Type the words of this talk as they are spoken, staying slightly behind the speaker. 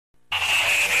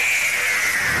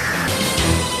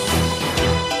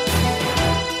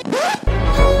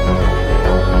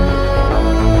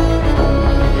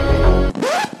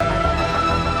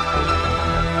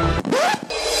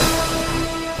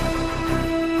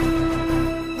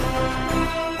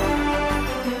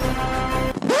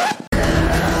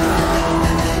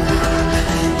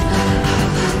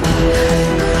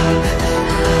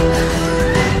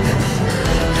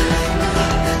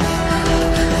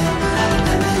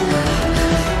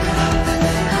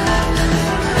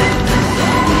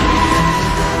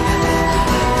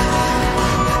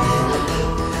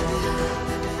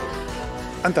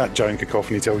And that giant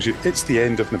cacophony tells you it's the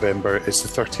end of November, it's the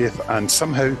 30th, and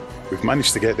somehow we've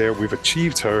managed to get there. We've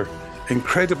achieved our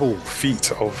incredible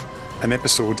feat of an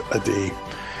episode a day,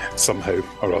 somehow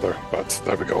or other, but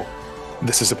there we go.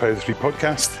 This is the Power of the Three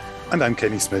podcast, and I'm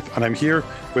Kenny Smith, and I'm here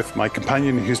with my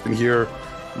companion who's been here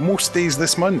most days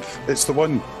this month. It's the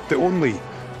one, the only,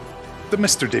 the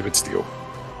Mr. David Steele.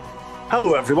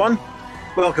 Hello everyone,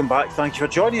 welcome back, thank you for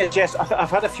joining us. Yes, I've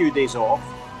had a few days off.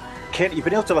 Kenny, you've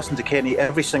been able to listen to Kenny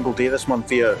every single day this month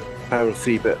via Power of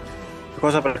Three, but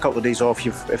because I've had a couple of days off,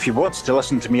 if you wanted to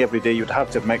listen to me every day, you'd have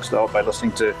to have mixed it up by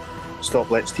listening to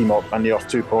Stop, Let's Team Up and the Earth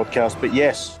 2 podcast. But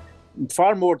yes,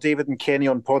 far more David and Kenny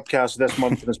on podcasts this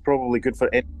month than is probably good for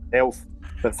any health.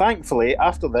 But thankfully,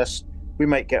 after this, we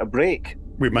might get a break.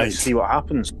 We might. Let's see what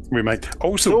happens. We might.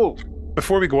 Also,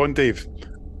 before we go on, Dave,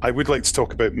 I would like to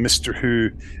talk about Mr.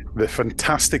 Who, the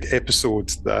fantastic episode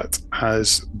that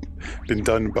has been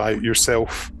done by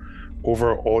yourself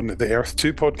over on the Earth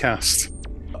 2 podcast.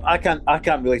 I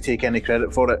can't really take any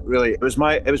credit for it, really. It was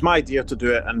my idea to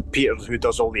do it, and Peter, who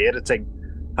does all the editing,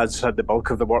 has had the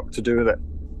bulk of the work to do with it.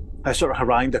 I sort of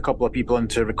harangued a couple of people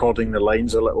into recording the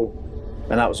lines a little,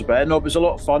 and that was about it. No, it was a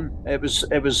lot of fun. It was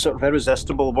sort of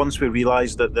irresistible once we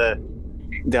realised that the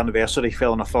anniversary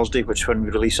fell on a Thursday, which when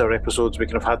we release our episodes we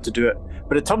kind of had to do it.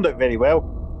 But it turned out very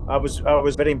well. I was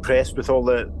very impressed with all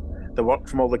the work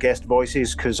from all the guest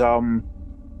voices, because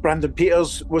Brandon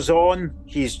Peters was on.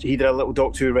 He did a little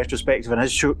Doctor Who retrospective in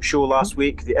his show last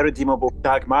week. The irredeemable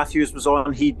Dag Matthews was on.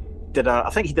 I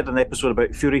think he did an episode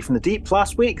about Fury from the Deep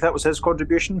last week. That was his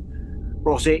contribution.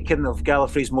 Ross Aitken of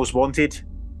Gallifrey's Most Wanted.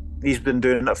 He's been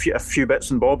doing a few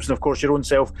bits and bobs, and of course your own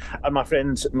self and my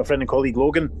friend and colleague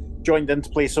Logan joined in to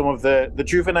play some of the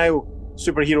juvenile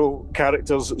superhero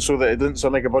characters, so that it didn't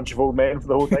sound like a bunch of old men for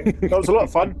the whole thing. That was a lot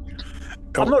of fun.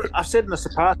 I've said in this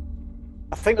in the past,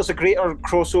 I think there's a greater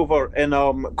crossover in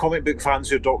comic book fans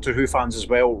who are Doctor Who fans as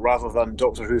well, rather than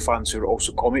Doctor Who fans who are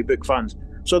also comic book fans.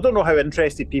 So I don't know how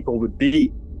interested people would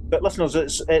be, but listeners,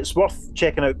 it's worth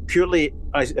checking out purely,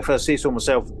 if I say so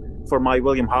myself, for my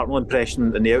William Hartnell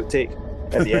impression in the outtake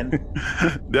at the end.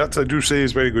 That I do say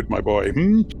is very good, my boy.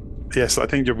 Yes, I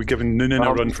think you'll be giving Noonan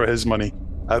a run for his money.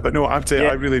 But no, I have to say,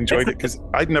 I really enjoyed it, because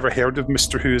I'd never heard of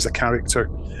Mr. Who as a character,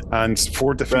 and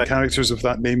 4 different characters of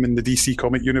that name in the DC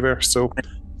comic universe. So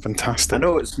fantastic. I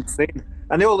know, it's insane,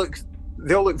 and they all look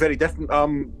very different.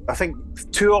 I think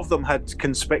 2 of them had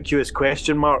conspicuous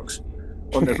question marks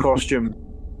on their costume,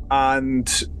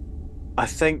 and I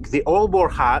think they all wore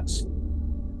hats.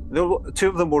 2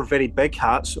 of them wore very big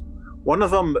hats. One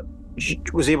of them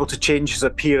was able to change his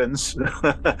appearance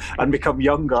and become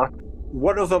younger.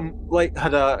 One of them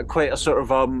had quite a sort of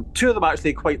 2 of them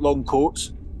actually quite long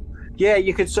coats. Yeah,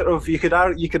 you could argue a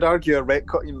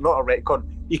retcon, not a retcon.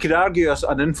 You could argue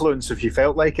an influence if you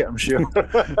felt like it, I'm sure.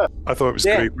 I thought it was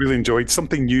great. Really enjoyed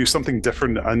something new, something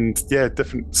different, and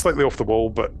different, slightly off the wall,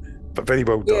 but very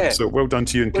well done. Yeah. So well done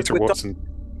to you and Peter Watson.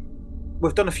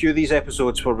 We've done a few of these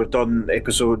episodes where we've done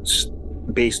episodes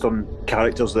based on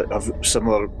characters that have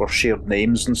similar or shared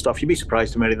names and stuff. You'd be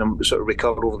surprised how many of them sort of recur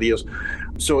over the years.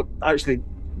 So actually,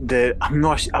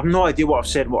 I've no idea what I've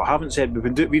said and what I haven't said.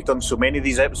 We've done so many of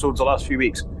these episodes the last few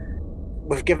weeks.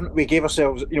 We gave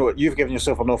ourselves, you've given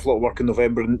yourself an awful lot of work in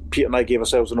November, and Pete and I gave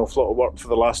ourselves an awful lot of work for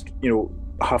the last,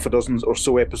 half a dozen or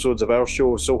so episodes of our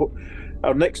show. So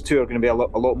our next 2 are going to be a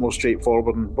lot more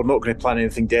straightforward, and we're not going to plan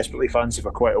anything desperately fancy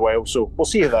for quite a while. So we'll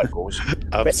see how that goes.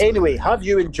 But anyway, have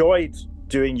you enjoyed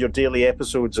doing your daily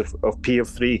episodes of P of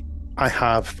 3? I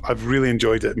have. I've really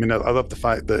enjoyed it. I mean, I love the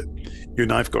fact that you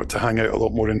and I've got to hang out a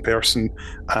lot more in person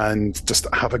and just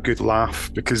have a good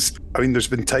laugh, because, there's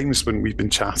been times when we've been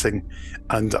chatting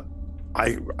and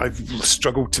I've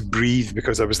struggled to breathe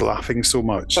because I was laughing so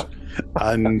much.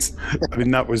 And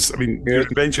your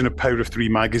invention of Power of 3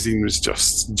 magazine was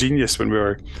just genius when we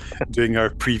were doing our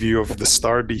preview of the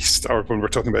Star Beast, or when we're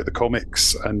talking about the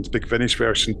comics and Big Finish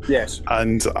version. Yes.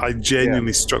 And I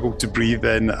genuinely struggled to breathe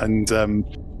then, and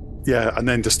and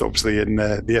then just obviously in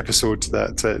the episode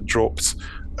that dropped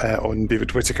on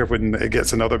David Whittaker, when it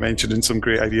gets another mention and some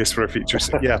great ideas for our features.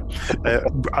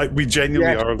 We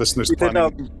genuinely are listeners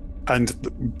planning.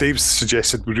 And Dave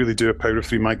suggested we really do a Power of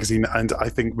 3 magazine, and I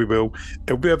think we will.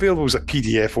 It'll be available as a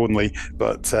PDF only,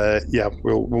 but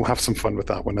we'll have some fun with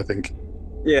that one, I think.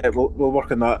 Yeah, we'll work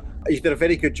on that. You did a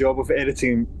very good job of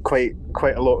editing quite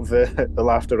a lot of the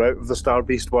laughter out of the Star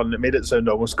Beast one. It made it sound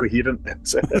almost coherent. It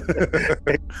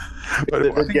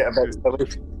did get a bit silly.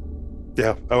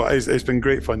 Yeah, it's been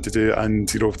great fun to do, and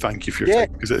thank you for your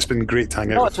time, because it's been great to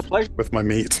hang out with my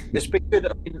mate. It's been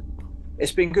good.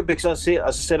 It's been good because, as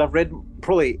I said, I've read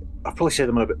probably I've probably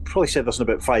said this in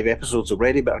about 5 episodes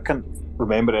already, but I can't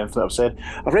remember anything I've said.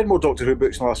 I've read more Doctor Who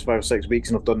books in the last 5 or 6 weeks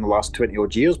than I've done in the last 20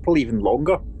 odd years, probably even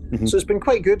longer. Mm-hmm. So it's been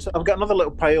quite good. I've got another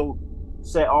little pile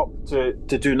set up to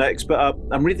do next, but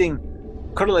I'm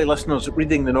currently listeners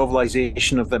reading the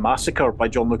novelisation of The Massacre by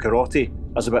John Le Carrotti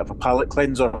as a bit of a palate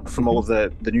cleanser from all of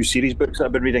the new series books that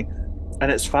I've been reading.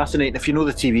 And it's fascinating. If you know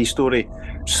the TV story,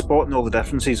 spotting all the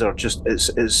differences are just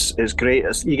it's great.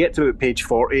 You get to about page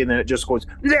 40 and then it just goes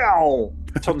no,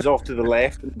 turns off to the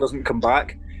left and doesn't come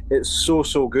back. It's so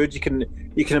good. You can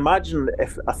imagine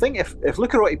if Le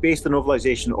Carrotti based the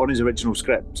novelisation on his original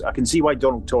script, I can see why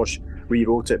Donald Tosh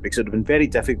rewrote it, because it would have been very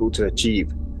difficult to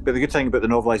achieve. But the good thing about the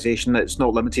novelisation, it's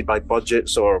not limited by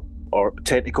budgets or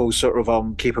technical sort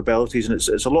of capabilities, and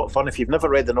it's a lot of fun. If you've never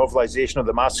read the novelisation of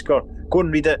The Massacre, go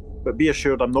and read it, but be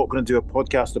assured I'm not going to do a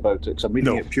podcast about it, because I'm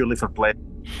reading it purely for pleasure.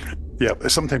 Yeah,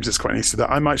 sometimes it's quite nice to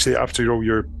that. I'm actually, after all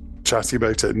your chatting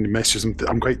about it and messages,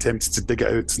 I'm quite tempted to dig it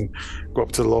out and go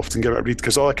up to the loft and give it a read,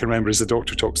 because all I can remember is the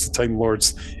Doctor talks to Time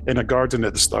Lords in a garden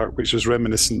at the start, which was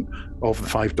reminiscent of the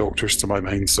 5 Doctors to my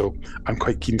mind, so I'm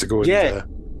quite keen to go and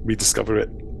rediscover it.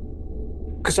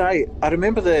 Because I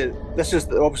remember this is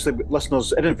obviously,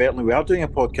 listeners, inadvertently we are doing a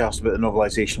podcast about the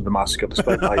novelisation of The Massacre,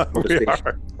 despite my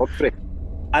protestation.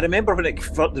 I remember when the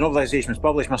novelisation was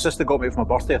published, my sister got me for my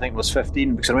birthday, I think it was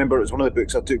 15, because I remember it was one of the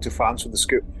books I took to France with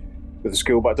the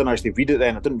school, but I didn't actually read it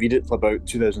then. I didn't read it till about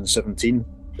 2017.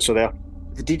 So there.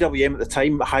 The DWM at the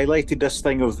time highlighted this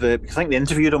thing of I think they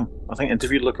interviewed him. I think they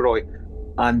interviewed Le Carrotti,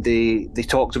 and they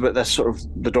talked about this sort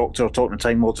of the Doctor talking to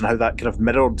Time Lords and how that kind of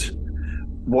mirrored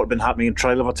what had been happening in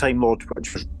Trial of a Time Lord,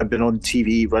 which had been on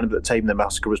TV around about the time The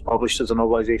Massacre was published as a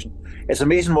novelisation. It's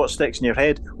amazing what sticks in your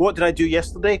head. What did I do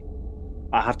yesterday?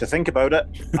 I have to think about it.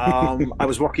 I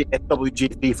was working at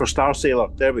WG3 for Star Sailor.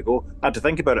 There we go. I had to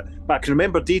think about it. But I can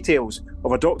remember details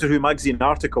of a Doctor Who magazine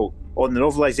article on the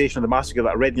novelisation of The Massacre that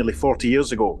I read nearly 40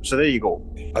 years ago. So there you go.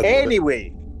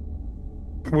 Anyway.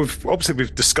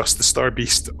 We've discussed the Star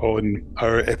Beast on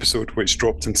our episode, which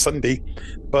dropped on Sunday,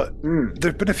 but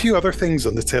there have been a few other things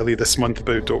on the telly this month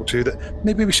about Doctor Who that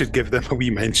maybe we should give them a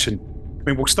wee mention. I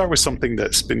mean, we'll start with something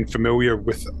that's been familiar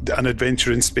with An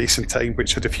Adventure in Space and Time,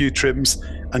 which had a few trims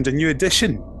and a new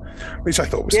edition, which I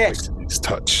thought was quite a nice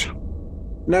touch.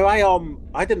 Now,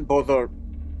 I didn't bother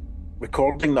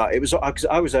recording that. It was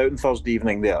I was out on Thursday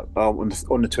evening there on the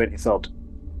 23rd.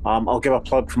 I'll give a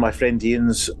plug for my friend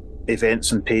Ian's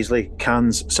events in Paisley,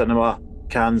 Cannes Cinema,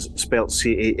 Cannes spelt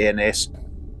C-A-N-S.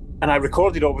 And I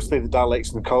recorded, obviously, the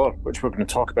Daleks in colour, which we're going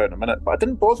to talk about in a minute. But I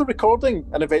didn't bother recording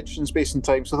An Adventure in Space and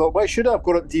Time, so I thought, why should I? I've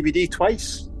got it on DVD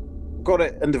twice. Got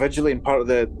it individually in part of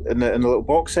in the little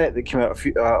box set that came out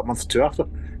a month or two after.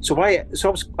 So I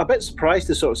was a bit surprised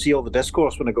to sort of see all the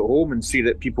discourse when I got home and see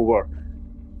that people were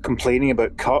complaining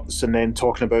about cuts and then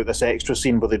talking about this extra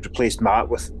scene where they'd replaced Matt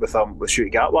with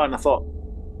Ncuti Gatwa, and I thought,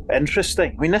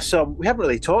 interesting. I mean, this we haven't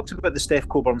really talked about the Steph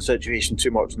Coburn situation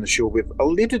too much on the show. We've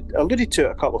alluded to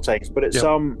it a couple of times, but it's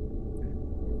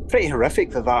pretty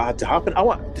horrific that had to happen.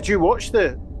 Did you watch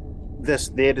the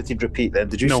edited repeat then?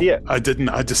 Did you see it? I didn't.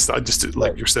 I just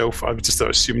like yourself, I just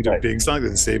assumed it would be exactly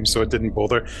the same, so I didn't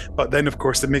bother. But then, of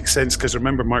course, it makes sense, because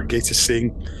remember Mark Gatiss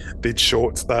saying they'd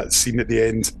shot that scene at the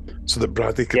end so that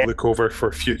Bradley could look over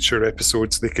for future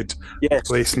episodes. They could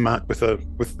replace Matt with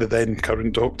the then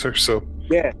current Doctor. So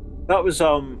that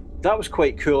was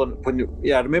quite cool. And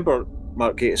I remember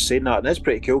Mark Gatiss saying that, and it's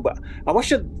pretty cool. But I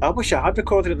wish I had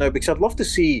recorded it now, because I'd love to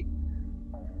see,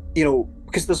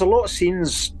 because there's a lot of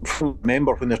scenes from,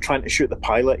 remember, when they're trying to shoot the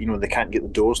pilot, they can't get the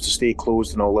doors to stay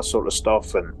closed and all this sort of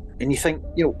stuff, and you think,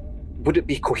 would it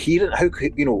be coherent?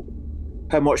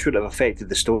 How much would it have affected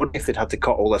the story if they'd had to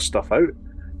cut all this stuff out?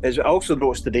 I also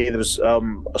noticed today there was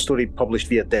a story published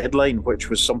via Deadline, which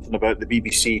was something about the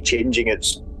BBC changing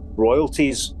its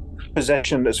royalties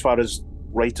position as far as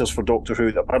writers for Doctor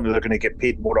Who, that apparently they're going to get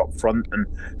paid more up front and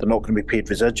they're not going to be paid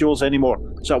residuals anymore.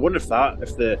 So I wonder if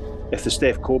the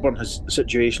Steph Coburn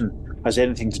situation has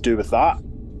anything to do with that.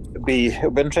 It'll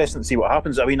be interesting to see what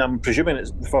happens. I mean, I'm presuming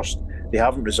it's the first, they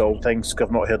haven't resolved things, because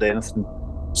I've not heard anything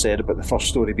said about the first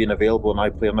story being available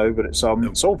on iPlayer now, but it's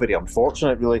all very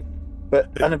unfortunate, really.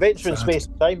 But An Adventure in Space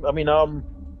and Time, I mean,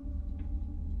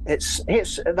 that's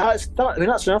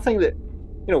another thing that,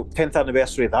 10th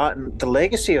anniversary of that, and the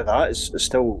legacy of that is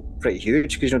still pretty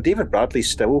huge, because David Bradley's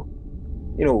still,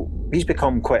 he's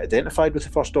become quite identified with the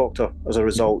First Doctor as a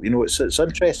result. It's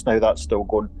interesting how that's still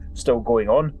going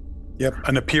on. Yep,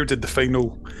 and appeared in the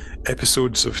final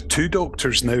episodes of 2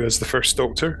 Doctors now as the First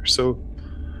Doctor. So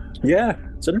yeah,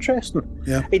 it's interesting.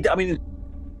 Yeah,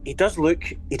 he does look,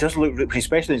 especially when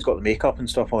he's got the makeup and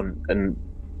stuff on, and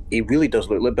he really does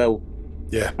look like Bill.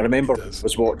 Yeah, I remember it I does.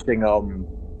 was watching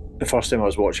the first time I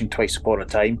was watching Twice Upon a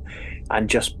Time, and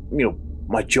just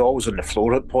my jaw was on the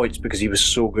floor at points because he was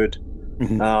so good.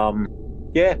 Mhm. Um,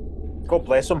 yeah, God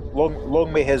bless him.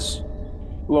 Long may his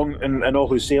long and all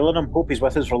who's sailing him. Hope he's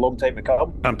with us for a long time to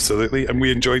come. Absolutely. And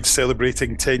we enjoyed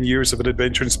celebrating 10 years of an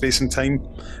adventure in space and time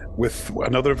with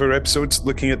another of our episodes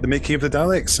looking at the making of the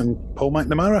Daleks and Paul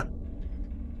McNamara.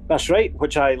 That's right,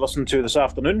 which I listened to this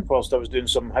afternoon whilst I was doing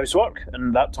some housework,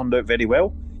 and that turned out very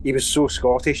well. He was so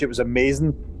Scottish; it was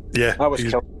amazing. Yeah, I was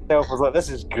killing myself. I was like, "This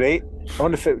is great." I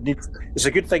wonder if it needs. It's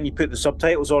a good thing you put the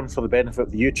subtitles on for the benefit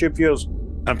of the YouTube viewers.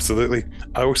 absolutely.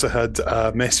 I also had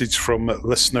a message from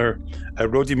listener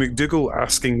Roddy McDougall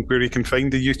asking where he can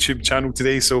find the YouTube channel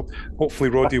today. So hopefully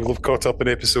Roddy will have caught up in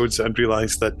episodes and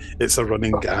realised that it's a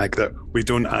running gag that we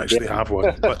don't actually have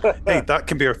one. But hey, that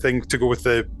can be our thing to go with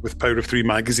Power of Three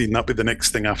magazine. That'll be the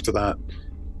next thing after that.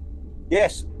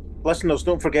 Yes, listeners,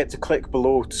 don't forget to click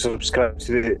below to subscribe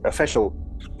to the official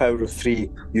Power of Three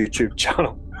YouTube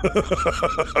channel.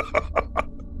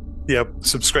 Yeah,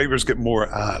 subscribers get more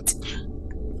at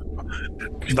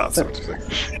that sort of thing.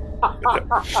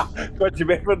 God, do you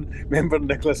remember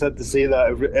Nicholas had to say that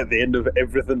at the end of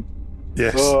everything?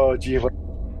 Yes. Oh, gee. My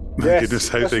goodness,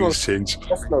 how things change.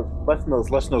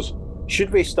 Listeners,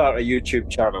 should we start a YouTube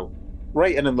channel?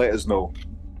 Write in and let us know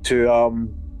to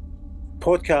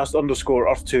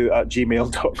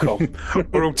podcast_earth2@gmail.com.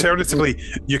 Or alternatively,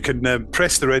 you can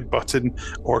press the red button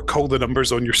or call the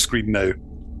numbers on your screen now.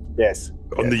 Yes.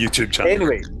 On the YouTube channel.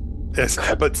 Anyway. Yes,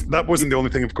 but that wasn't the only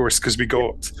thing, of course, because we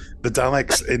got the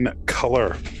Daleks in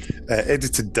colour,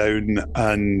 edited down,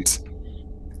 and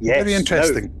very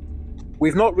interesting. Now,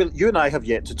 we've not really. You and I have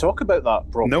yet to talk about that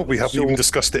properly. No, we haven't even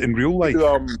discussed it in real life.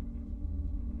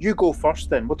 You go first,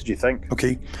 then. What did you think?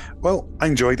 Okay, well, I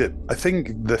enjoyed it. I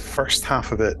think the first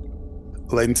half of it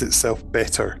lends itself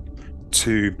better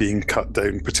to being cut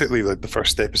down, particularly like the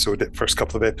first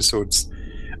couple of episodes.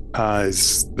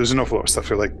 As there's an awful lot of stuff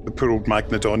here, like the poor old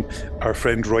Magnodon. Our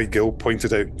friend Roy Gill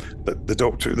pointed out that the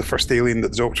first alien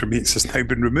that the Doctor meets, has now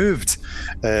been removed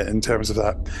in terms of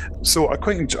that. So I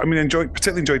particularly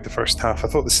enjoyed the first half. I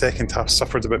thought the second half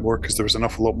suffered a bit more because there was an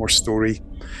awful lot more story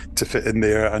to fit in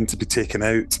there and to be taken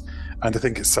out, and I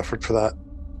think it suffered for that.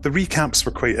 The recaps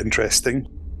were quite interesting.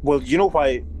 Well, you know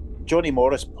why Johnny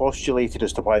Morris postulated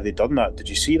as to why they'd done that? Did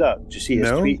you see that? Did you see his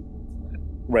tweet?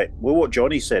 Right. Well, what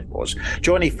Johnny said was,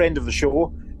 Johnny, friend of the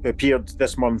show, who appeared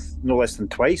this month no less than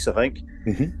twice, I think,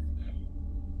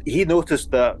 he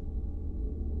noticed that,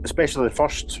 especially the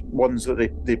first ones that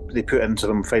they put into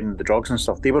them finding the drugs and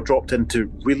stuff, they were dropped into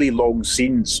really long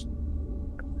scenes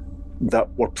that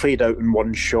were played out in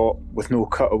one shot with no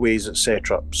cutaways,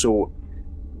 etc. So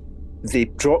they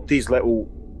dropped these little,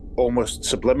 almost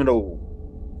subliminal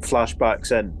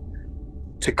flashbacks in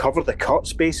to cover the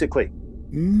cuts, basically.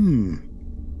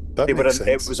 It was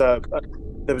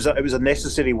a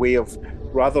necessary way of,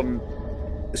 rather than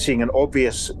seeing an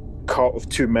obvious cut of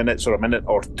 2 minutes or a minute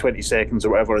or 20 seconds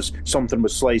or whatever, as something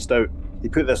was sliced out, they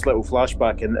put this little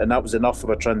flashback in, and that was enough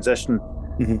of a transition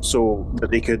so that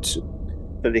they could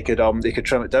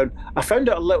trim it down. I found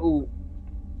it a little.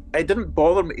 It didn't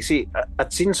bother me. See,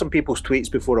 I'd seen some people's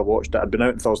tweets before I watched it. I'd been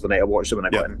out on Thursday night. I watched them when I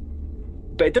got in,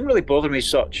 but it didn't really bother me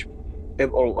such.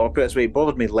 Or put it this way, it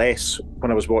bothered me less when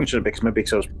I was watching it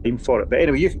because I was paying for it. But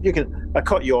anyway, you can. I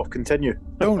cut you off. Continue.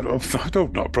 No, not a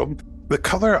problem. The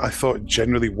colour I thought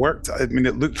generally worked. I mean,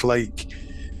 it looked like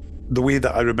the way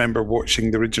that I remember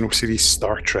watching the original series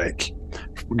Star Trek.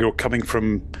 Coming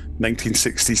from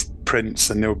 1960s prints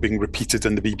and they were being repeated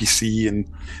in the BBC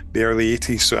in the early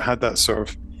 80s. So it had that sort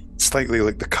of slightly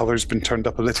like the colour's been turned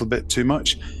up a little bit too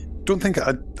much.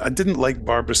 I didn't like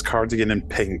Barbara's cardigan in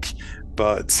pink,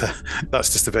 but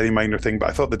that's just a very minor thing. But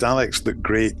I thought the Daleks looked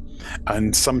great,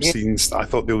 and some scenes I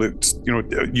thought they looked,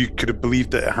 you could have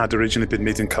believed that it had originally been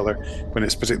made in colour when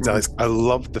it's particularly Daleks. I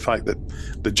loved the fact that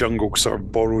the jungle sort of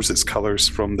borrows its colours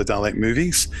from the Dalek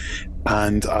movies,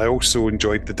 and I also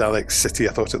enjoyed the Dalek city.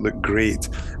 I thought it looked great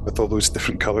with all those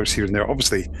different colours here and there.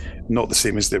 Obviously not the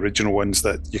same as the original ones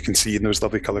that you can see in those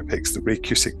lovely colour pics that Ray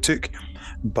Cusick took,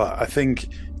 but I think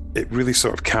it really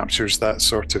sort of captures that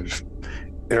sort of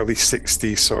early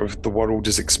 60s sort of the world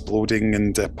is exploding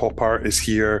and pop art is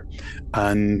here,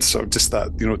 and sort of just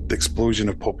that, the explosion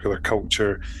of popular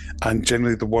culture, and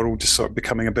generally the world is sort of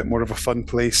becoming a bit more of a fun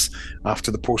place after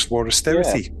the post-war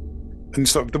austerity. And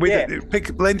sort of the way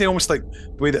that blending almost like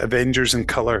the way that Avengers in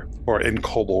colour, or in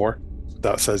color,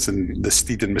 that's as in the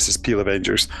Steed and Mrs. Peel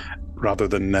Avengers rather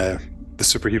than the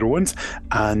superhero ones,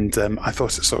 and I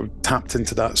thought it sort of tapped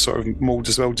into that sort of mold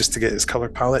as well, just to get its colour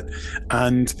palette.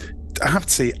 And I have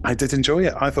to say, I did enjoy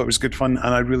it. I thought it was good fun,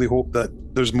 and I really hope that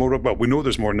there's more. Well, we know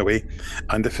there's more in the way,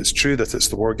 and if it's true that it's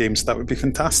the War Games, that would be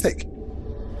fantastic.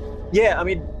 Yeah, I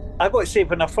mean, I've got to say,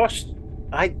 when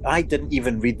I didn't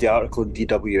even read the article in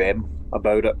DWM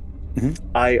about it. Mm-hmm.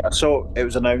 I saw it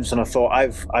was announced, and I thought,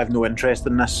 I've no interest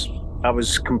in this. I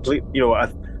was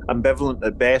ambivalent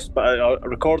at best, but I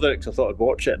recorded it because I thought I'd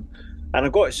watch it. And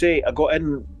I've got to say, I got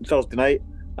in Thursday night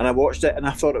and I watched it, and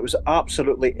I thought it was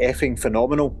absolutely effing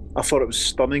phenomenal. I thought it was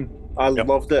stunning. I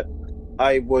loved it.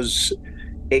 I was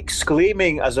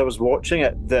exclaiming as I was watching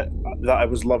it that I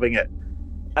was loving it.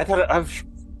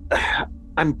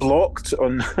 I'm blocked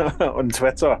on on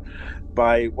Twitter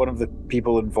by one of the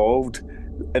people involved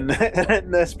in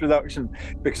this production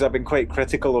because I've been quite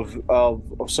critical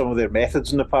of some of their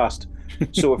methods in the past.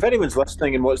 So if anyone's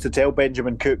listening and wants to tell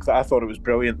Benjamin Cook that I thought it was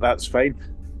brilliant, that's fine.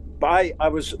 But I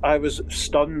was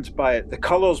stunned by it. The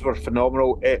colours were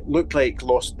phenomenal. It looked like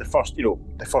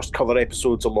the first colour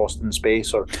episodes of Lost in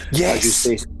Space, or yes, as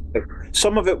you say.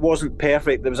 Some of it wasn't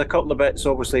perfect. There was a couple of bits,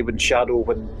 obviously, when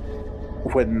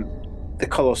the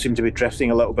colour seemed to be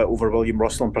drifting a little bit over William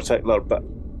Russell in particular, but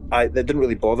that didn't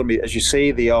really bother me. As you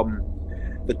say, the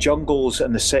jungles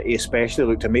and the city especially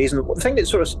looked amazing. The thing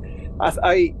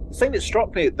that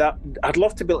struck me, that I'd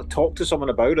love to be able to talk to someone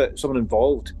about it, someone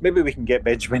involved. Maybe we can get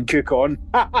Benjamin Cook on.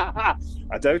 I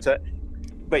doubt it.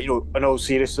 But, in all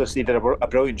seriousness, they did a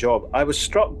brilliant job. I was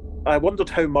struck. I wondered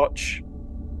how much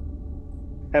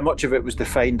of it was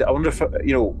defined. I wonder if,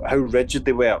 how rigid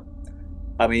they were.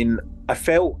 I mean, I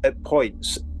felt at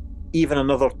points even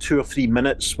another 2 or 3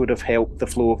 minutes would have helped the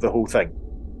flow of the whole thing.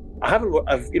 I've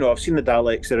seen the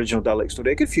original Dalek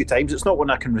story a good few times. It's not one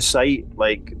I can recite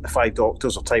like the Five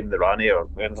Doctors or Time in the Rani or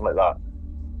anything like that.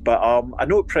 But I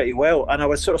know it pretty well, and I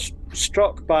was sort of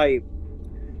struck by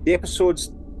the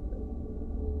episodes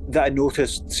that I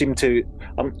noticed seemed to.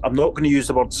 I'm not going to use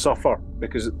the word suffer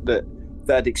because that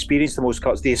I'd experienced the most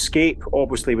cuts. The escape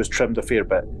obviously was trimmed a fair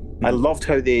bit. I loved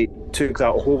how they took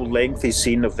that whole lengthy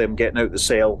scene of them getting out the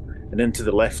cell and into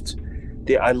the lift.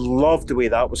 I loved the way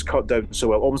that was cut down so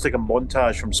well, almost like a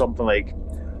montage from something like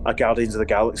a Guardians of the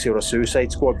Galaxy or a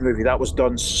Suicide Squad movie. That was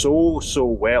done so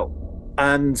well.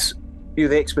 And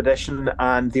the expedition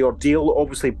and the ordeal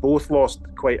obviously both lost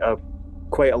quite a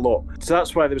lot. So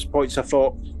that's why there was points I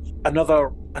thought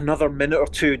another minute or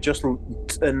two just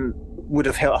would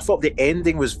have helped. I thought the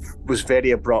ending was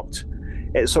very abrupt.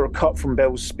 It sort of cut from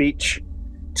Bill's speech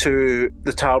to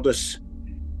the TARDIS,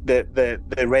 the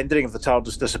rendering of the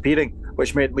TARDIS disappearing,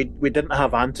 which meant we didn't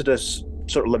have Antidus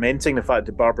sort of lamenting the fact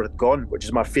that Barbara had gone, which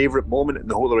is my favourite moment in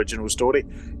the whole original story.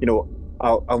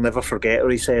 I'll never forget her,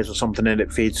 he says, or something, and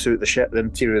it fades through the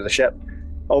interior of the ship.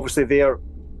 Obviously, their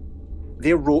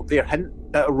hint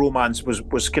at a romance was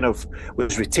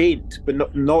retained, but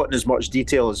not in as much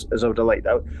detail as I would have liked.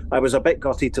 I was a bit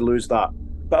gutted to lose that,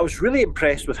 but I was really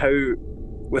impressed with how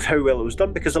well it was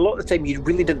done, because a lot of the time you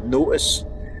really didn't notice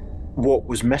what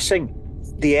was missing.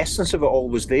 The essence of it all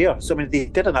was there. So, I mean, they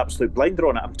did an absolute blinder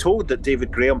on it. I'm told that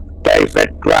David Graham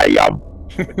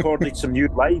recorded some new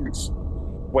lines,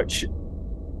 which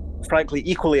frankly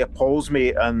equally appalls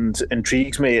me and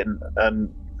intrigues me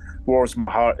and warms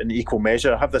my heart in equal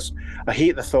measure. I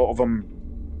hate the thought of him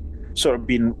sort of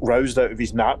being roused out of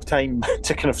his nap time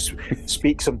to kind of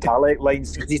speak some Dalek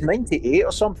lines, because he's 98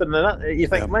 or something, and you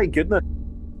think, my goodness.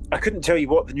 I couldn't tell you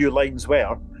what the new lines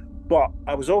were, but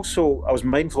I was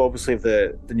mindful, obviously, of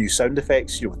the new sound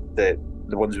effects, the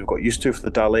ones we've got used to for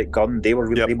the Dalek gun. They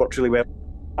worked really well.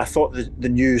 I thought the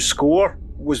new score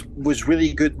was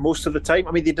really good most of the time.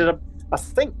 I mean, they did I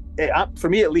think, for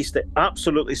me at least, it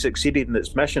absolutely succeeded in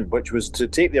its mission, which was to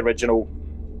take the original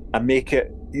and make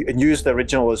it, and use the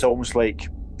original as almost like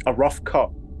a rough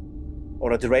cut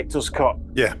or a director's cut.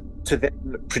 Yeah. To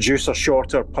then produce a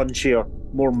shorter, punchier,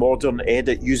 more modern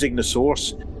edit using the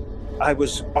source. I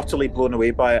was utterly blown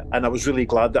away by it, and I was really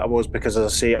glad that I was, because, as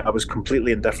I say, I was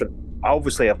completely indifferent.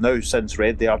 Obviously, I've now since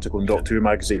read the article in Doctor Who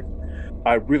magazine.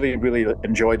 I really, really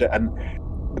enjoyed it, and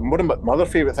one of my other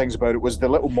favourite things about it was the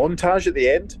little montage at the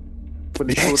end when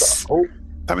they showed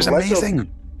that was amazing.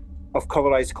 Of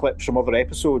colourised clips from other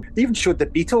episodes. They even showed the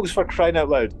Beatles, for crying out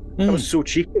loud. That was so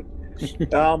cheeky.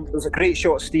 There's a great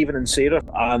shot of Stephen and Sarah,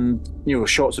 and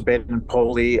shots of Ben and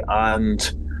Polly,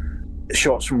 and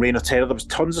shots from Reign of Terror. There was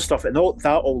tons of stuff, and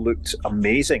that all looked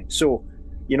amazing. So,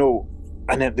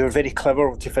 and then they were very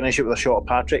clever to finish it with a shot of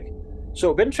Patrick. So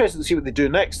it'll be interesting to see what they do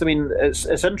next. I mean, it's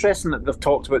interesting that they've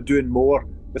talked about doing more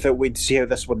without waiting to see how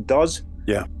this one does.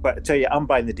 Yeah. But I tell you, I'm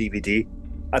buying the DVD.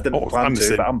 I didn't plan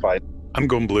to, but I'm buying. I'm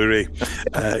going Blu-ray.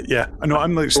 Yeah, I know.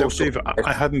 I'm like yourself, Dave.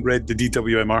 I hadn't read the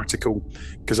DWM article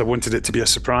because I wanted it to be a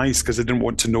surprise because I didn't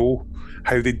want to know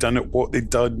how they'd done it, what they'd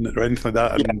done, or anything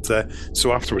like that. Yeah. And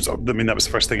so afterwards, I mean, that was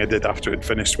the first thing I did after it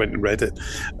finished. Went and read it.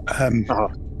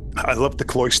 I loved the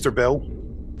cloister bell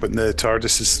when the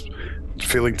TARDIS is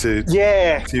failing to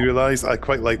materialise. I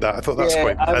quite like that. I thought that's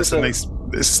that's a nice.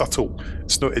 It's subtle.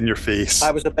 It's not in your face.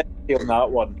 I was a bit feeling that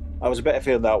one.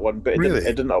 But it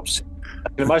didn't upset. I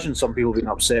can imagine some people being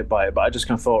upset by it, but I just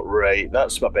kind of thought, right,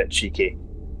 that's a bit cheeky.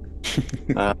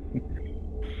 But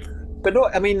no,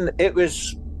 I mean, it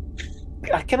was.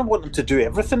 I kind of want them to do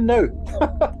everything now.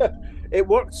 It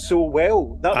worked so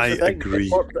well. That was the thing. Agree.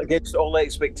 It worked against all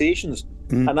expectations,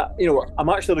 and I'm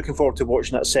actually looking forward to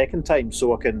watching it a second time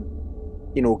so I can,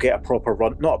 get a proper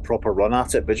run. Not a proper run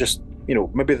at it, but just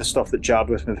maybe the stuff that jarred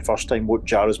with me the first time won't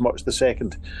jar as much the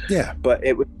second. Yeah, but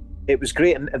it was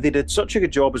great, and they did such a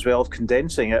good job as well of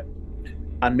condensing it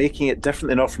and making it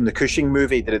different enough from the Cushing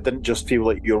movie that it didn't just feel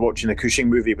like you're watching a Cushing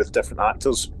movie with different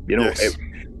actors.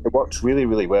 It works really,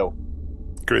 really well.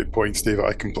 Great points, Dave.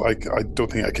 I don't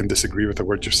think I can disagree with the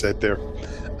word you've said there.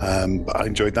 But I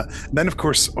enjoyed that. And then, of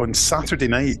course, on Saturday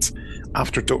night,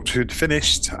 after Doctor Who had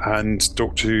finished and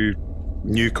Doctor Who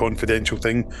new confidential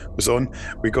thing was on,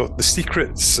 we got the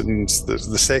secrets and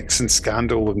the sex and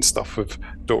scandal and stuff of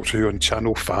Doctor Who on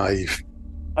Channel 5.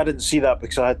 I didn't see that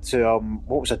because I had to.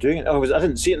 What was I doing? I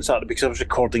didn't see it on Saturday because I was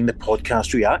recording the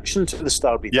podcast reaction to the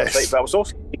Starbreed. Yes. Right, but I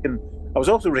was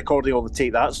also recording all the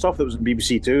Take That stuff that was on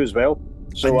BBC Two as well.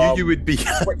 So I knew you would be.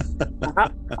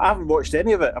 I haven't watched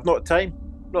any of it. I've not time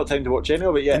to watch any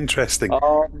of it yet. Interesting.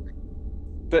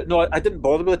 But no, I didn't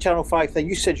bother with the Channel 5 thing.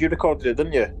 You said you recorded it,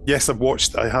 didn't you? Yes,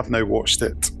 I have now watched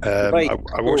it. Right.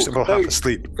 I watched it while half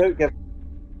asleep.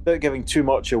 Without giving too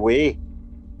much away,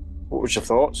 what was your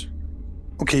thoughts?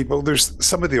 Okay, well, there's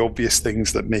some of the obvious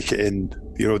things that make it in.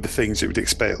 The things you would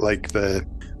expect, like the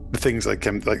things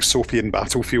like Sophie in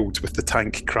Battlefield with the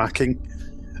tank cracking.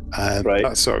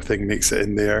 That sort of thing makes it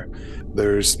in there.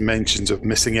 There's mentions of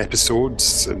missing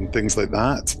episodes and things like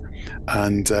that.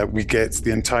 And we get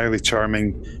the entirely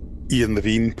charming Ian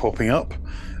Levine popping up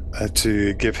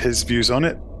to give his views on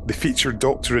it. They feature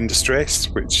Doctor in Distress,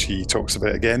 which he talks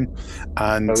about again.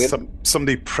 And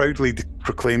somebody proudly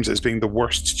proclaims it as being the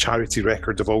worst charity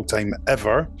record of all time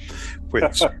ever,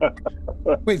 which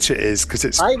it is, because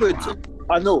it's... I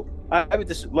would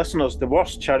just, listeners, the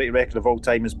worst charity record of all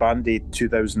time is Band-Aid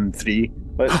 2003.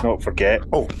 Let's not forget.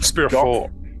 Oh, spare thought.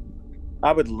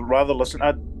 I would rather listen.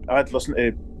 I'd listen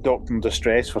to Doctor in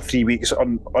Distress for 3 weeks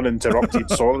uninterrupted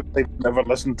solidly. Never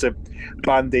listen to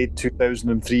Band-Aid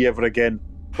 2003 ever again.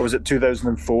 Or was it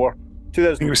 2004?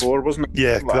 2004, wasn't it?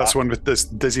 Yeah, that's one with this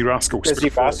Dizzy Rascal. Dizzy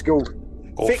Rascal.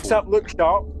 Fix Up, Look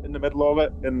Sharp in the middle of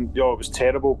it, and it was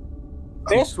terrible.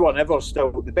 Best one ever,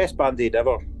 still the best Band-Aid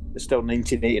ever. It's still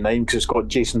 1989 because it's got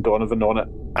Jason Donovan on it.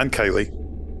 And Kylie.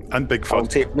 And Bigfoot.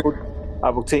 I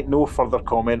will take no further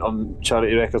comment on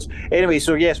charity records. Anyway,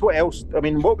 so yes, what else? I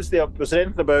mean, was there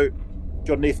anything about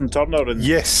John Nathan Turner and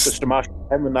Mr. Mash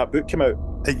him when that book came out?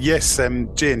 Yes,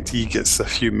 J&T gets a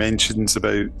few mentions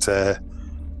about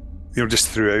just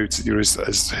throughout,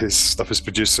 as his stuff as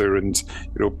producer, and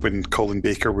when Colin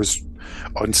Baker was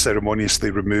unceremoniously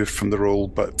removed from the role,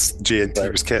 but J&T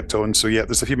was kept on. So yeah,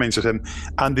 there's a few mentions of him,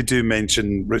 and they do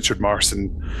mention Richard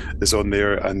Marson is on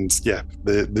there, and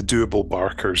the doable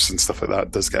Barkers and stuff like that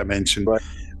does get a mention. Right.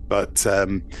 But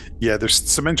there's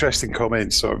some interesting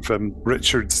comments. Sort of,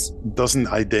 Richard doesn't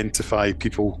identify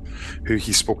people who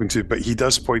he's spoken to, but he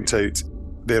does point out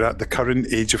they're at the current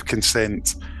age of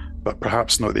consent, but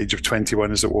perhaps not the age of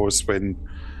 21 as it was when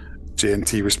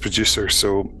J&T was producer.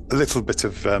 So a little bit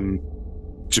of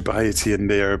dubiety in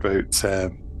there about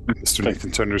Mr.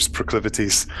 Nathan Turner's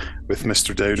proclivities with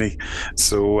Mr. Downey.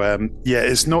 So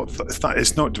it's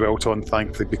not dwelt on,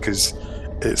 thankfully, because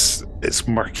it's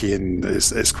murky and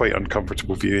it's quite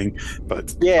uncomfortable viewing.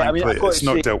 But it's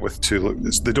not dealt with too.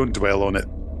 They don't dwell on it.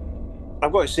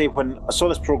 I've got to say, when I saw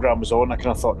this programme was on, I kind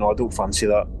of thought, no, I don't fancy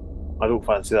that. I don't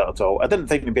fancy that at all. I didn't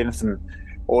think there'd be anything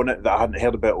on it that I hadn't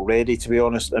heard about already, to be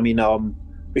honest. I mean,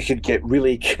 we could be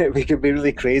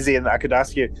really crazy, and I could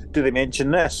ask you, do they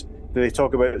mention this? Do they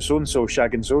talk about so-and-so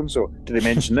shagging so-and-so? Do they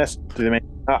mention this? Do they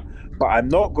mention that? But I'm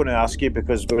not going to ask you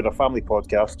because we're a family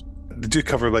podcast. They do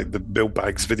cover like the Bill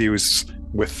Baggs videos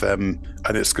with and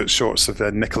it's got shots of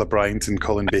Nicola Bryant and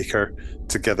Colin Baker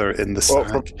together in the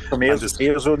sack. From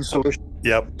Air's Own Solution.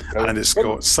 Yep, and it's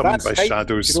got Summoned by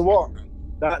Shadows. You know what?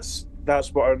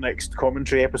 That's what our next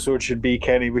commentary episode should be,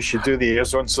 Kenny. We should do the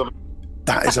Airs on Solution.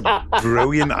 That is a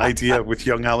brilliant idea with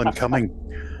young Alan Cumming.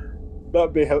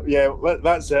 That'd be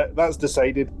that's it. That's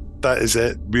decided. That is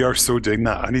it. We are so doing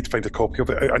that. I need to find a copy of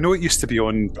it. I know it used to be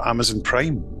on Amazon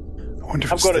Prime. I wonder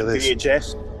if I've it got it still is.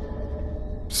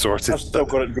 VHS. Sorted. I've still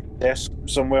got it in VHS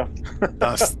somewhere.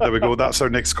 There we go. That's our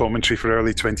next commentary for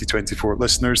early 2024.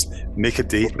 Listeners, make a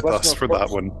date with us for that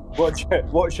one.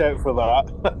 Watch out for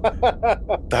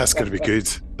that. That's going to be good.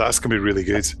 That's going to be really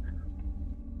good.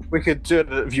 We could do an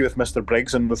interview with Mr.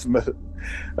 Briggs and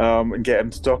and get him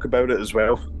to talk about it as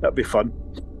well. That'd be fun.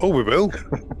 Oh, we will.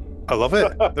 I love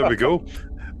it. There we go.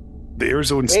 The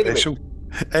Airzone special.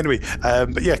 Anyway,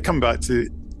 but yeah, come back to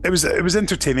it was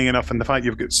entertaining enough, and the fact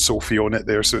you've got Sophie on it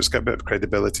there, so it's got a bit of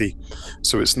credibility.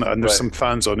 So it's not, and there's some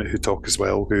fans on it who talk as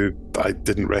well who I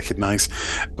didn't recognise.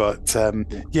 But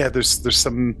yeah, there's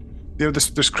some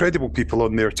there's credible people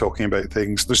on there talking about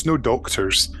things. There's no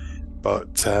doctors,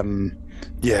 but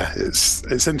yeah,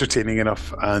 it's entertaining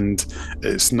enough, and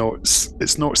it's not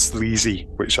sleazy,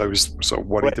 which I was sort of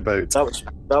worried about. That was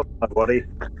my worry.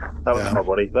 That was my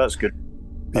worry. That's good.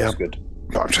 That's good.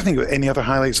 But I'm trying to think of any other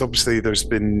highlights. Obviously, there's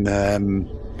been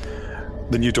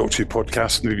the new Doctor Who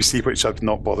podcast on the BBC, which I've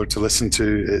not bothered to listen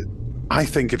to. I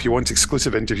think if you want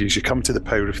exclusive interviews, you come to the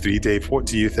Power of Three, Dave. What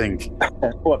do you think?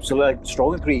 Oh, absolutely, I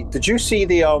strongly agree. Did you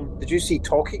see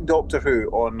Talking Doctor Who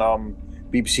on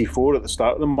BBC Four at the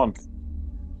start of the month?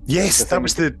 Yes, that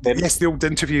was the old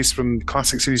interviews from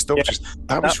classic series Doctors. Yeah,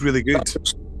 that was really good.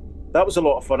 That was a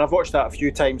lot of fun. I've watched that a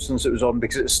few times since it was on,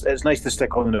 because it's nice to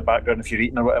stick on in the background if you're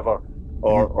eating or whatever.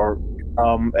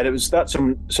 And it was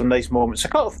some nice moments. A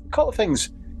couple of things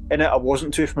in it I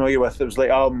wasn't too familiar with. It was like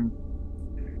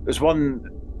there's one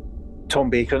Tom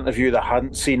Baker interview that I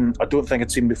hadn't seen. I don't think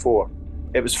I'd seen before.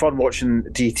 It was fun watching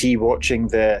DT watching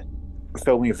the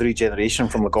filming of the Regeneration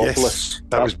from Legopolis. Yes,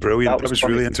 that was brilliant. That was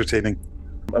really entertaining.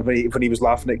 When he was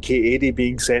laughing at Kate Adie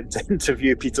being sent to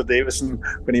interview Peter Davison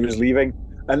when he was leaving.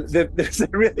 And there's a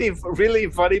really, really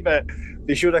funny bit.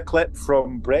 They showed a clip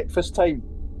from Breakfast Time,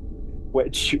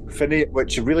 which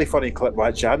a really funny clip.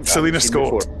 Which I hadn't Selena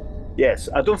Scott. Before. Yes,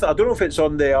 I don't know if it's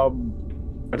on the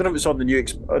I don't know if it's on the new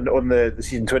on the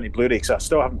season 20 Blu-ray, because I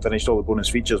still haven't finished all the bonus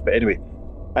features. But anyway,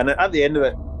 and at the end of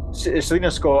it,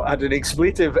 Selena Scott had an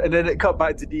expletive, and then it cut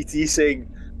back to DT saying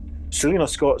Selena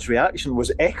Scott's reaction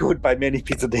was echoed by many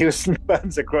Peter Davison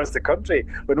fans across the country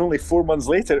when only 4 months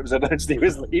later it was announced he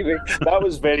was leaving. That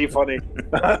was very funny.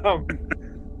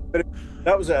 But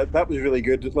that was really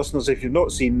good. Listeners, if you've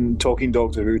not seen Talking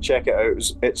Doctor Who, check it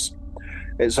out. It's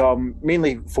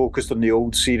mainly focused on the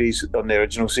old series, on the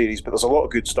original series, but there's a lot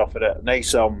of good stuff in it. Nice,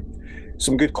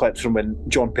 some good clips from when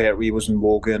John Pertwee was in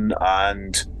Wogan,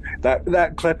 and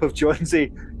that clip of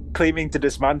Johnsy claiming to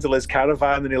dismantle his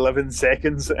caravan in 11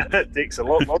 seconds. It takes a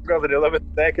lot longer than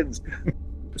 11 seconds.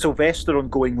 Sylvester on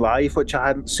Going Live, which I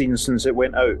hadn't seen since it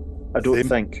went out, I don't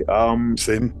think.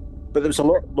 Same. But there was a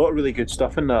lot of really good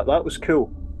stuff in that. That was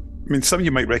cool. I mean, some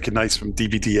you might recognise from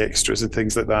DVD extras and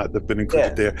things like that. They've been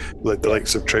included there, like the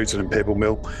likes of Troughton and Pebble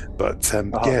Mill. But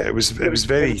yeah, it was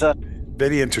very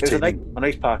entertaining. It was a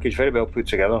nice package, very well put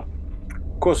together.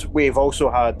 Of course, we've also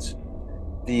had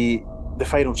the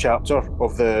final chapter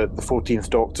of the 14th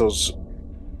Doctor's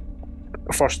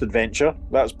first adventure.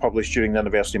 That's published during the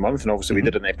anniversary month, and obviously we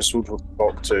did an episode where we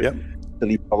talked to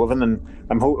Lee Sullivan,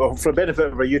 and for the benefit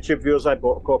of our YouTube viewers, I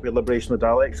bought a copy of Liberation of the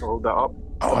Daleks. I'll hold that up.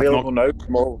 Available now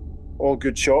from all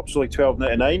good shops, only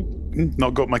 $12.99.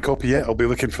 Not got my copy yet. I'll be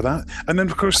looking for that. And then,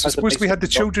 of course, I suppose we had the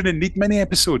Children in Need mini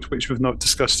episode, which we've not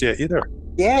discussed yet either.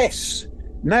 Yes.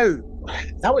 Now,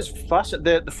 that was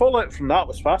fascinating. The fallout from that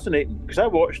was fascinating, because I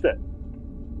watched it,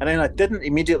 and then I didn't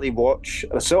immediately watch,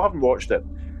 and I still haven't watched it,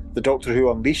 the Doctor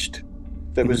Who Unleashed.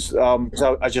 That was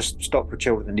I just stopped with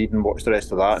Children in Need and watched the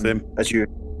rest of that. Same. And as you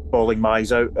bawling my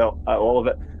eyes out at all of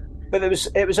it. But it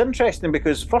was interesting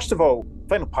because, first of all,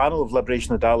 final panel of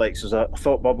Liberation of the Daleks is a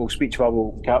thought bubble, speech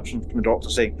bubble caption from the Doctor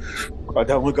saying, "I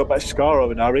don't look up at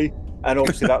Scarrow and Harry," and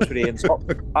obviously that's where he ends up.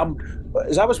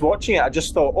 As I was watching it, I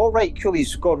just thought, "Oh right, cool,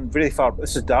 he's gone really far." But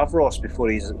this is Davros before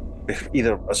he's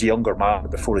either as a younger man or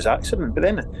before his accident. But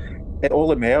then it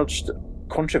all emerged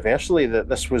controversially that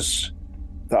this was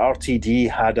that RTD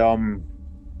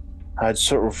had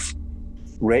sort of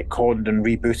retconned and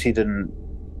rebooted and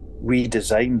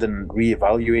redesigned and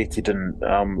reevaluated and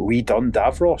redone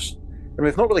Davros, and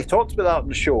we've not really talked about that on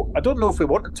the show. I don't know if we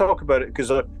want to talk about it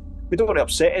because we don't want to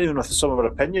upset anyone with some of our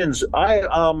opinions.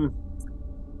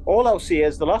 All I'll say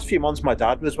is the last few months my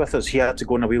dad was with us. He had to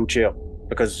go in a wheelchair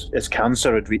because his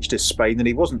cancer had reached his spine and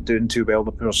he wasn't doing too well,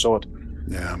 the poor sod.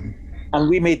 Yeah. And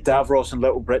we made Davros and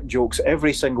Little Britain jokes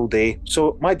every single day.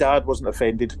 So my dad wasn't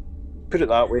offended. Put it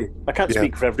that way. I can't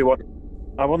speak for everyone.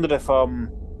 I wondered if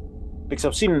because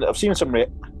I've seen some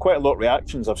quite a lot of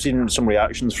reactions. I've seen some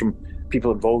reactions from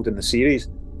people involved in the series,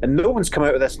 And no one's come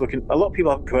out of this looking. A lot of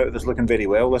people haven't come out of this looking very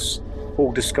well. This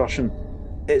whole discussion.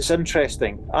 It's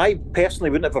interesting. I personally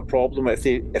wouldn't have a problem if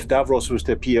Davros was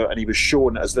to appear and he was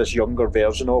shown as this younger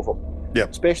version of him. Yeah.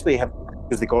 Especially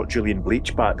because they got Julian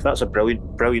Bleach back. That's a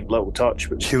brilliant little touch.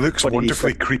 He looks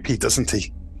wonderfully creepy, doesn't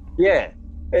he? Yeah.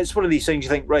 It's one of these things you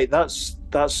think, right, that's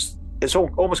it's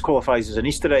almost qualifies as an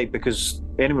Easter egg, because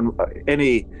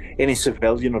any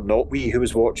civilian or not we who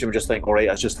was watching would just think, all right,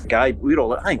 that's just the guy. We're all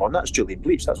like, hang on, that's Julian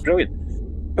Bleach, that's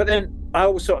brilliant. But then I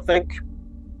always sort of think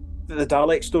that the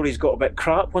Dalek stories got a bit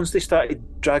crap once they started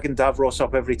dragging Davros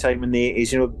up every time in the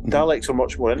 80s. Daleks are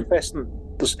much more interesting.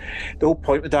 The whole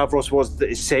point with Davros was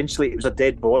that essentially it was a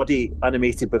dead body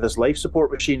animated with this life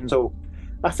support machine. So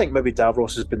I think maybe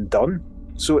Davros has been done.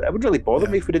 So it would really bother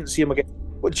me if we didn't see him again.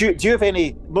 Do you have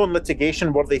any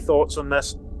non-litigation worthy thoughts on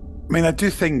this? I mean, I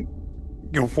do think,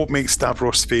 what makes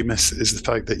Davros famous is the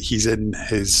fact that he's in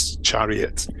his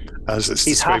chariot, as it's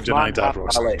described in I,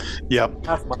 Davros. Yeah,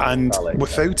 and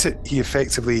without it, he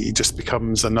just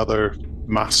becomes another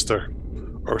master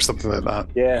or something like that.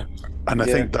 Yeah. And I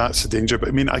think that's the danger. But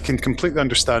I mean, I can completely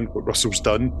understand what Russell's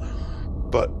done,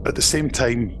 but at the same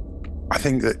time, I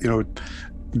think that,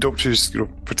 Doctors,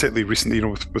 particularly recently,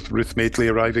 with Ruth Madeley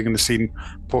arriving in the scene,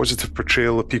 positive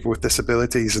portrayal of people with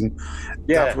disabilities, and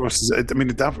Davros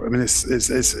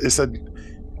is. It's a.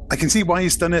 I can see why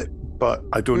he's done it, but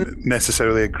I don't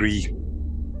necessarily agree.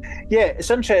 Yeah,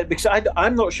 it's interesting because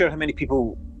I'm not sure how many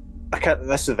people.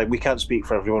 This is the thing. We can't speak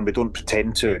for everyone. We don't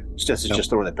pretend to. It's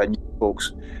just our own opinion,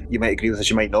 folks. You might agree with us.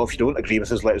 You might not. If you don't agree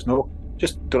with us, let us know.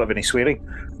 Just don't have any swearing.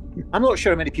 I'm not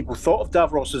sure how many people thought of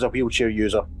Davros as a wheelchair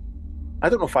user. I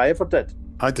don't know if I ever did.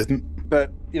 I didn't.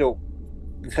 But, the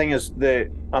thing is,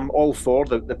 I'm all for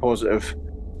the positive,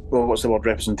 what's the word,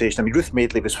 representation. I mean, Ruth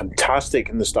Madeley was fantastic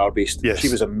in The Starbeast. Yes. She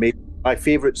was amazing. My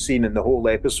favourite scene in the whole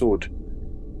episode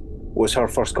was her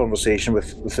first conversation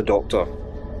with the Doctor.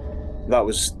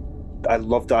 I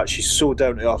loved that. She's so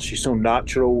down to earth. She's so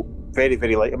natural. Very,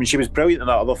 very light. I mean, she was brilliant in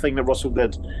that other thing that Russell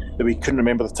did that we couldn't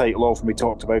remember the title of when we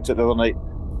talked about it the other night.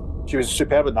 She was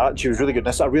superb in that. She was really good in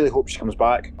this. I really hope she comes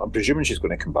back. I'm presuming she's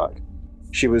going to come back.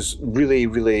 She was really,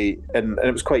 really, and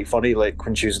it was quite funny, like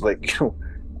when she was like,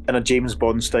 in a James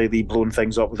Bond style, blowing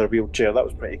things up with her wheelchair. That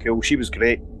was pretty cool. She was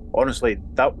great. Honestly,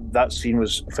 that scene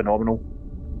was phenomenal.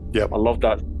 Yeah, I loved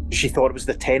that. She thought it was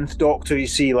the 10th Doctor. You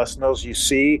see, listeners,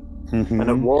 and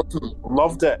it wasn't.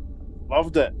 Loved it.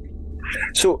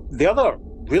 So the other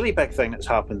really big thing that's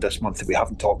happened this month that we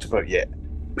haven't talked about yet.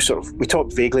 We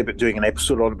talked vaguely about doing an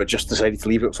episode on it, but just decided to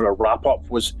leave it for a wrap-up,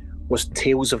 was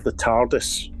Tales of the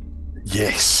TARDIS.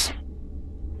 Yes.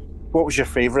 What was your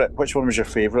favourite? Which one was your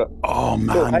favourite? Oh,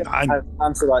 man. Don't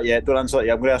answer that yet. I'm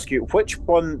going to ask you, which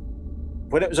one,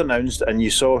 when it was announced and you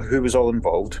saw who was all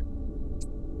involved,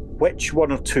 which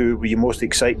one or two were you most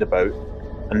excited about?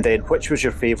 And then which was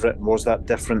your favourite, and was that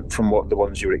different from what the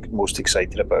ones you were most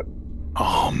excited about?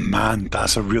 Oh, man,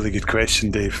 that's a really good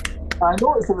question, Dave. I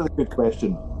know it's a really good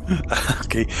question.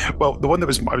 Okay, well, the one that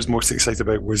I was most excited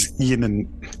about was Ian and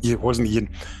it wasn't Ian,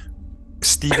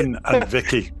 Stephen and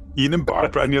Vicky. Ian and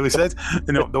Barbara, I nearly said.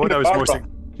 The one I was most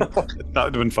that would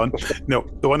have been fun. No,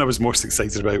 the one I was most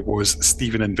excited about was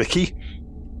Stephen and Vicky,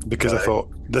 because I thought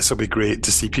this will be great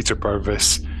to see Peter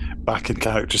Purvis back in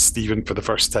character Stephen for the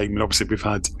first time, and obviously we've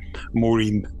had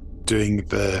Maureen doing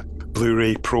the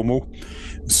Blu-ray promo,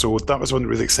 so that was one that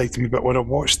really excited me. But when I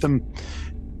watched them,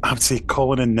 I would say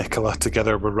Colin and Nicola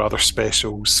together were rather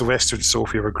special. Sylvester and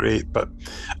Sophie were great,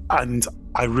 and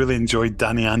I really enjoyed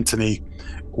Danny Anthony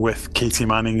with Katie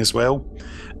Manning as well.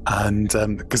 And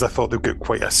because I thought they've got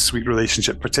quite a sweet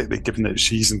relationship, particularly given that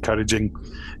she's encouraging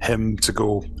him to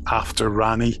go after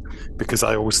Rani, because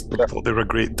I always thought they were a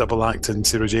great double act in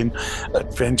Sarah Jane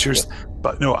Adventures.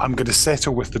 But no, I'm going to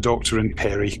settle with the Doctor and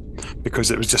Perry,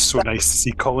 because it was just so nice to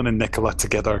see Colin and Nicola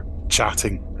together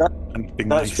chatting and being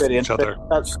nice to each other.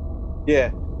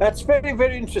 That's very,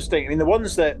 very interesting. I mean, the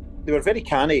ones that they were very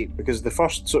canny, because the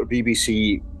first sort of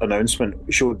BBC announcement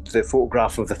showed the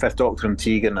photograph of the Fifth Doctor and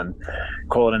Tegan and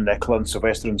Colin and Nicola and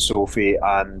Sylvester and Sophie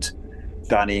and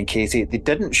Danny and Katie. They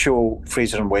didn't show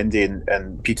Fraser and Wendy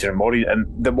and Peter and Maureen.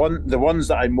 And the ones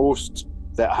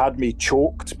that had me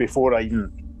choked before I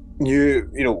even knew,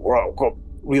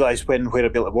 realised where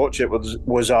I'd be able to watch it was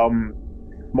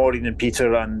Maureen and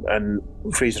Peter and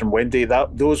Fraser and Wendy.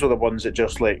 Those were the ones that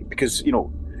just because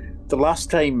the last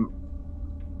time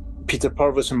Peter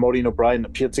Purvis and Maureen O'Brien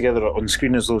appeared together on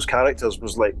screen as those characters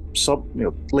was late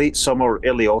summer,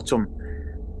 early autumn,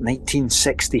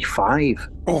 1965.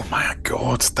 Oh my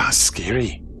God, that's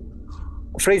scary.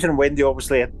 Fraser and Wendy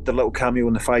obviously had the little cameo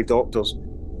in the Five Doctors,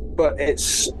 but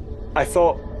I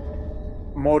thought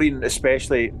Maureen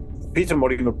especially, Peter and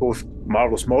Maureen were both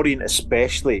marvellous. Maureen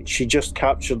especially, she just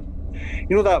captured,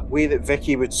 that way that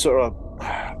Vicky would sort of,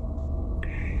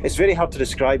 it's very hard to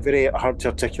describe, very hard to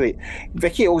articulate.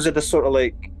 Vicky always had this sort of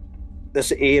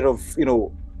this air of,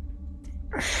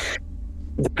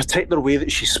 the particular way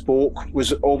that she spoke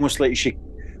was almost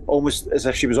as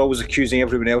if she was always accusing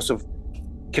everyone else of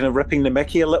kind of ripping the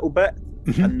Mickey a little bit,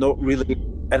 and not really,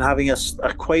 and having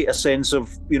quite a sense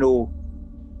of,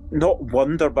 not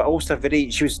wonder, but also the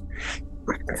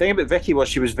thing about Vicky was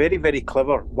she was very, very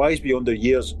clever, wise beyond her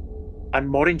years, and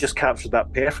Maureen just captured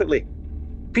that perfectly.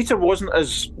 Peter wasn't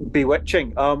as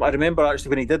bewitching. I remember actually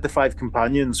when he did the 5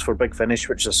 Companions for Big Finish,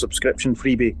 which is a subscription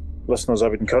freebie. Listeners, I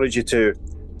would encourage you to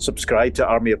subscribe to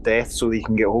Army of Death so that you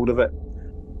can get hold of it.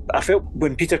 I felt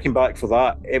when Peter came back for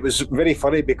that, it was very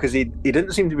funny because he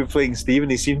didn't seem to be playing Stephen,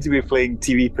 he seemed to be playing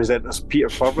TV presenter Peter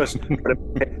Purvis.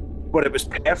 But it was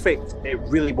perfect. It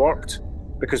really worked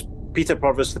because Peter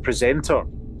Purvis, the presenter,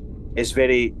 is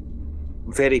very,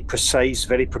 very precise,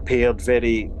 very prepared,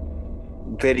 very,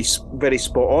 very, very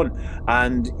spot on.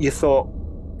 And you thought,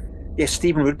 yes,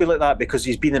 Stephen would be like that because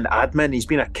he's been an admin, he's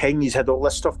been a king, he's had all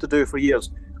this stuff to do for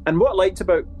years. And what I liked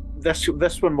about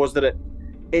this one was that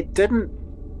it didn't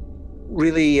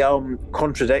really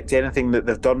contradict anything that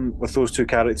they've done with those 2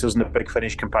 characters in the Big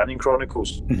Finish Companion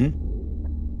Chronicles.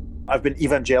 I've been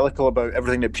evangelical about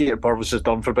everything that Peter Purvis has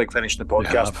done for Big Finish in the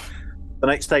podcast. The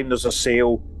next time there's a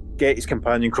sale, get his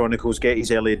Companion Chronicles, get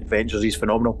his early adventures. He's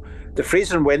phenomenal. The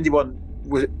Fraser and Wendy one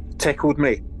tickled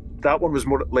me. That one was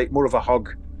more of a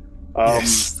hug.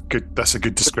 Yes, good. That's a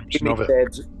good description of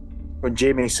it. When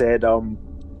Jamie said,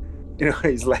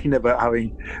 his line about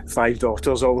having 5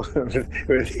 daughters all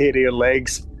with hairier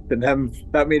legs than him,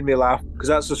 that made me laugh because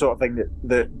that's the sort of thing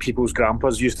that people's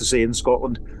grandpas used to say in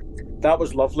Scotland. That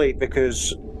was lovely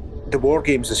because the War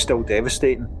Games is still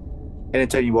devastating.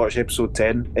 Anytime you watch episode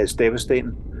 10, it's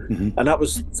devastating. And that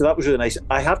was really nice.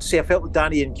 I have to say, I felt the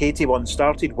Danny and Katie one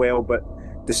started well, but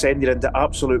descended into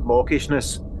absolute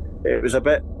mawkishness. It was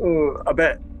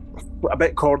a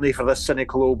bit corny for this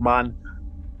cynical old man.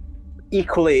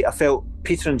 Equally, I felt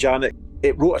Peter and Janet,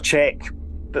 it wrote a check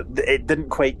that it didn't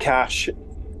quite cash.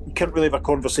 You couldn't really have a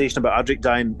conversation about Adric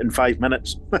dying in 5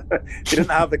 minutes. They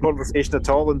didn't have the conversation at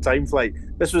all in Time Flight.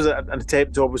 This was an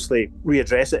attempt to obviously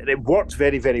readdress it, and it worked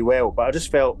very, very well. But I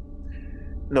just felt,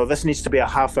 no, this needs to be a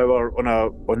half hour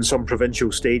on some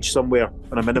provincial stage somewhere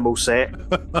on a minimal set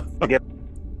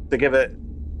to give it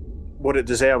what it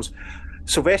deserves.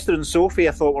 Sylvester and Sophie,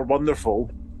 I thought, were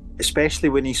wonderful, especially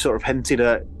when he sort of hinted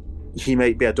at he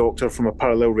might be a doctor from a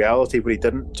parallel reality where he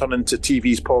didn't turn into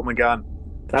TV's Paul McGann.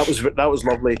 That was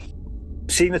lovely.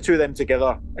 Seeing the 2 of them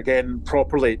together again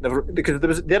properly, because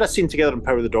they had a scene together in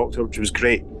Power of the Doctor, which was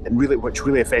great and which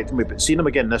really affected me. But seeing them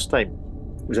again this time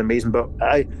was amazing. But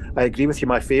I agree with you.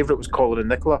 My favourite was Colin and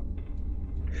Nicola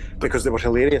because they were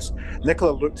hilarious.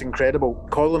 Nicola looked incredible.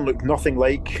 Colin looked nothing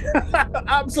like,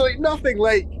 absolutely nothing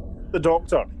like the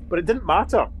Doctor. But it didn't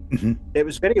matter. It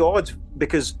was very odd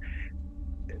because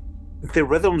the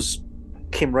rhythms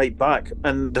came right back,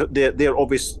 and their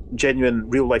obvious, genuine,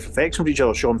 real-life affection for each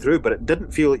other shone through, but it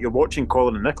didn't feel like you're watching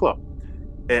Colin and Nicola.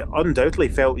 It undoubtedly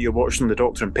felt you're watching the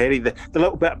Doctor and Perry. The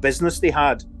little bit of business they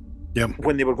had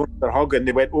when they were going for their hug, and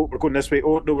they went, oh, we're going this way,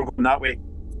 oh, no, we're going that way,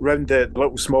 round the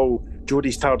little small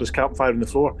Jodie's TARDIS campfire on the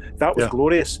floor. That was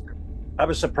glorious. I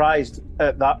was surprised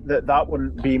at that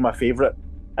one being my favourite.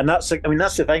 And that's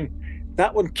the thing.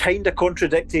 That one kind of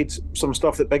contradicted some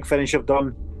stuff that Big Finish have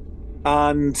done,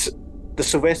 and the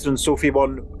Sylvester and Sophie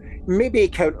one maybe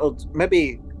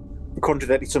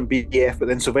contradicted some BF, but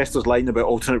then Sylvester's line about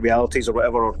alternate realities or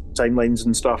whatever, or timelines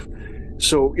and stuff.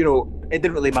 So, it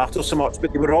didn't really matter so much,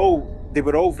 but they were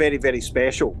all very, very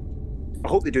special. I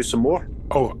hope they do some more.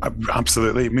 Oh,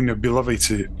 absolutely. I mean, it'd be lovely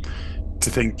to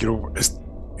think,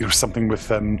 something with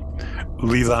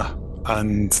Leela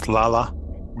and Lala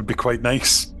would be quite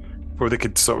nice, where they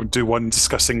could sort of do one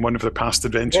discussing one of their past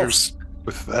adventures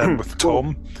with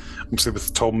Tom. Obviously,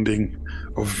 with Tom being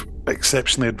of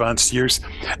exceptionally advanced years,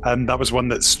 and that was one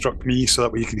that struck me. So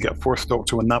that way you could get a 4th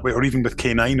Doctor one that way, or even with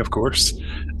K9, of course.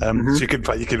 So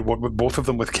you could work with both of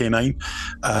them with K9.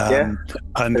 And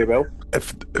very well.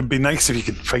 It'd be nice if you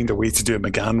could find a way to do a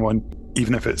McGann one,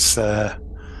 even if it's.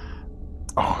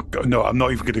 Oh God, no, I'm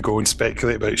not even going to go and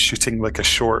speculate about shooting like a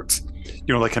short,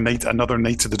 like another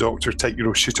Night of the Doctor type.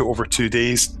 Shoot it over 2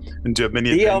 days and do a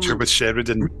mini adventure with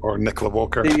Sheridan or Nicola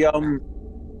Walker.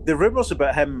 The rumours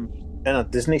about him in a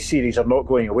Disney series are not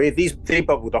going away. They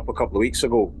bubbled up a couple of weeks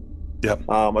ago. Yeah.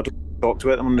 I don't talk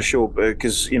about them on the show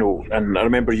because and I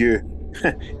remember you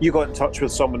got in touch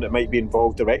with someone that might be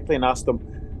involved directly and asked them,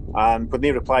 And when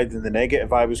they replied in the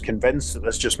negative, I was convinced that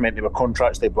this just meant they were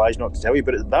contractually obliged not to tell you.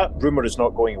 But that rumour is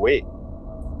not going away.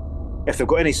 If they've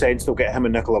got any sense, they'll get him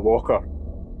and Nicola Walker,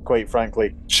 quite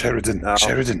frankly. Sheridan.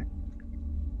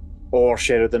 Or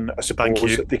Sheridan, I suppose. Thank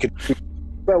you. That they could.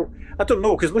 Well, I don't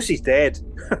know, because Lucy's dead.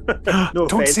 No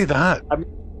Don't say that.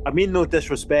 I mean no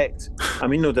disrespect.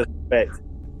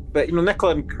 But,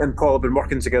 Nicola and Paul have been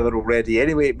working together already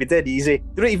anyway. It'd be dead easy.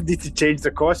 They don't even need to change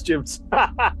their costumes.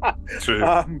 True.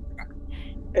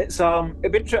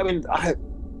 It'd be,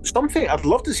 something, I'd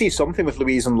love to see something with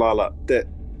Louise and Lala that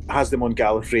has them on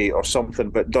Gallifrey or something,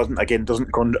 but doesn't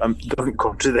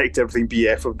contradict everything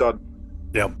BF have done.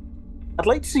 Yeah. I'd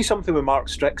like to see something with Mark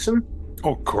Strickson.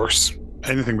 Oh, of course.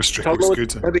 Anything with Strickland's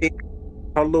good. Maybe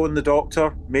Turlough and the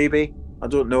Doctor, maybe. I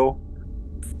don't know.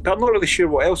 But I'm not really sure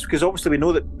what else, because obviously we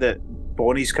know that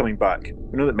Bonnie's coming back.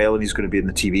 We know that Melanie's going to be in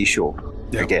the TV show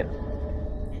again.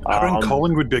 Aaron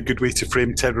Collin would be a good way to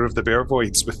frame Terror of the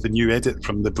Vervoids with the new edit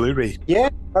from the Blu-ray. Yeah,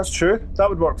 that's true. That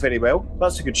would work very well.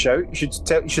 That's a good shout. You should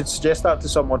suggest that to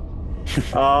someone.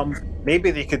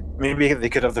 Maybe they could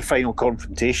have the final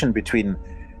confrontation between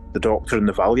the Doctor and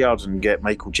the Valyards and get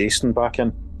Michael Jason back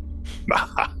in.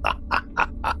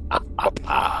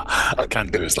 I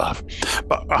can't do his laugh.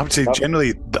 But I would say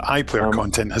generally the iPlayer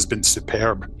content has been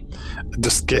superb.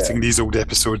 Just getting these old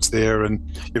episodes there, and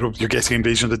you're getting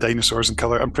Invasion of the Dinosaurs in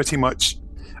colour, and pretty much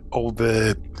all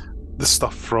the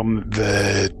stuff from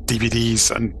the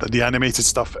DVDs and the animated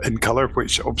stuff in colour,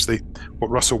 which obviously what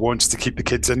Russell wants to keep the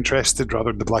kids interested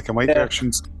rather than the black and white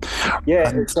versions. Yeah,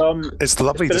 and it's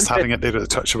lovely just having it there at the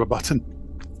touch of a button.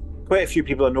 Quite a few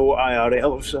people I know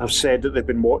IRL have said that they've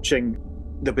been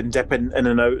dipping in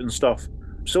and out and stuff.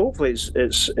 So hopefully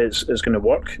it's going to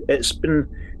work. It's been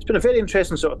a very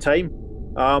interesting sort of time.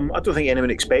 I don't think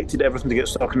anyone expected everything to get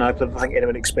stuck in iPlayer. I don't think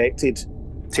anyone expected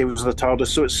Tales of the TARDIS.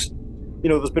 So it's,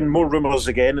 there's been more rumours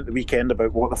again at the weekend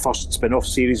about what the first spin-off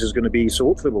series is going to be. So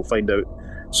hopefully we'll find out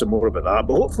some more about that.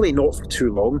 But hopefully not for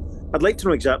too long. I'd like to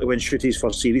know exactly when Ncuti's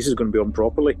first series is going to be on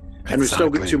properly. And we've still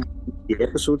got 2 more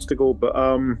episodes to go. But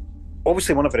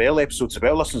obviously one of our early episodes of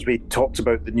our listeners, we talked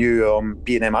about the new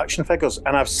B&M action figures.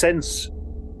 And I've since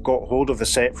got hold of the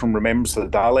set from Remembers of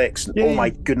the Daleks. And oh my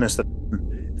goodness, the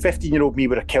 15-year-old me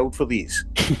would have killed for these.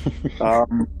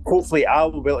 Hopefully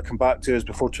Al will be able to come back to us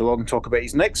before too long and talk about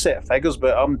his next set of figures.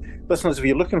 But listeners, if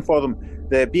you're looking for them,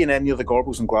 the B&M near the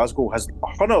Gorbals in Glasgow has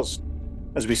hunters,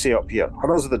 as we say up here,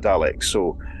 hunters of the Daleks.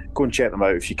 So go and check them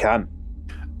out if you can.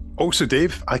 Also,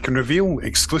 Dave, I can reveal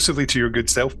exclusively to your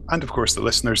good self, and of course the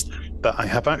listeners, that I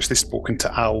have actually spoken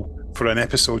to Al for an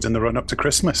episode in the run-up to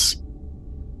Christmas.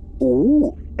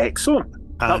 Oh, excellent.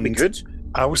 That'll be good.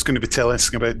 I was going to be telling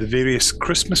us about the various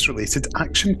Christmas-related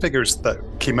action figures that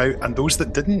came out and those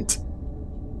that didn't.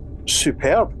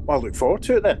 Superb. Well, I look forward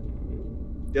to it then.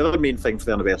 The other main thing for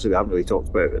the anniversary we haven't really talked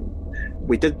about,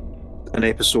 we did an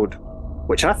episode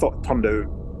which I thought turned out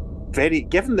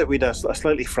given that we had a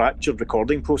slightly fractured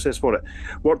recording process for it,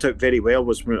 worked out very well.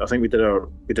 Was I think we did our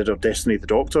Destiny the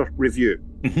Doctor review.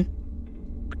 Mm-hmm.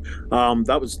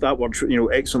 That worked,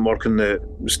 excellent work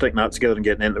in sticking that together and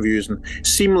getting interviews and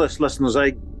seamless. Listeners,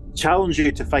 I challenge you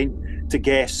to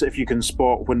guess if you can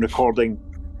spot when recording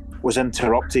was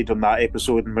interrupted on that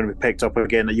episode and when we picked up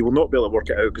again. You will not be able to work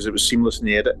it out because it was seamless in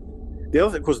the edit. The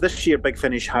other thing was this year Big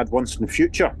Finish had Once in the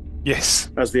Future, yes,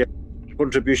 as the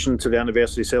contribution to the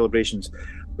anniversary celebrations.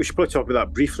 We should probably talk about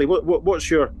that briefly. What's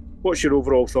your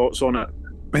overall thoughts on it?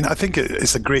 I mean, I think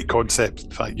it's a great concept.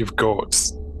 In fact, you've got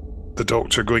the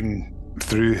Doctor going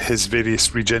through his various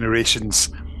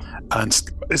regenerations, and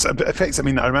it's a bit effective. I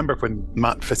mean, I remember when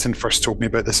Matt Fitton first told me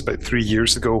about this about 3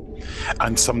 years ago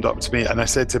and summed up to me, and I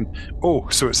said to him, "Oh,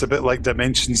 so it's a bit like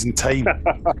Dimensions in Time,"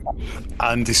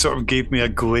 and he sort of gave me a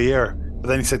glare. But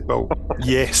then he said, "Well,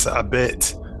 yes, a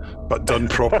bit, but done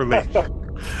properly."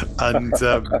 And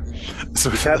so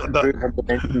you can't improve on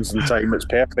Dimensions in Time. It's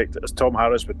perfect, as Tom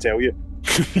Harris would tell you.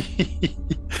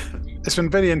 It's been a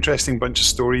very interesting bunch of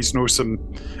stories. Some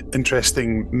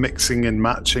interesting mixing and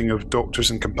matching of Doctors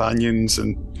and companions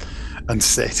and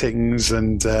settings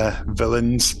and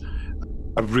villains.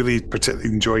 I've really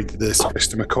particularly enjoyed the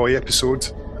Sylvester McCoy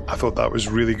episode. I thought that was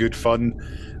really good fun,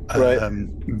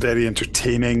 very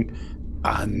entertaining,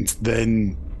 and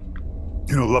then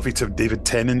lovely to have David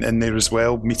Tennant in there as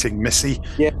well, meeting Missy.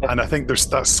 Yeah. And I think there's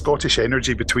that Scottish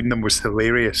energy between them was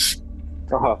hilarious.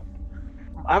 Uh-huh.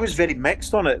 I was very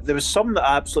mixed on it. There was some that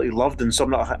I absolutely loved and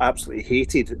some that I absolutely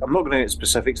hated. I'm not going to get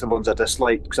specifics of the ones I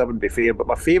disliked because that wouldn't be fair, but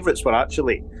my favourites were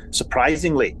actually,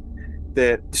 surprisingly,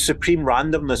 the supreme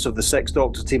randomness of the Sixth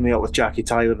Doctor teaming up with Jackie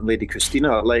Tyler and Lady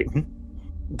Christina.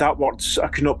 That worked. I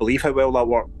could not believe how well that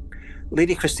worked.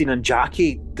 Lady Christina and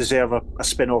Jackie deserve a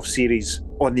spin-off series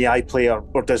on the iPlayer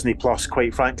or Disney Plus.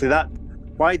 Quite frankly,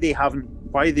 why they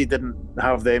didn't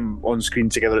have them on screen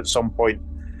together at some point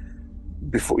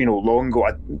before, long ago.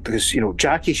 Because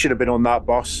Jackie should have been on that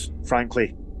bus,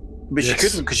 frankly, but she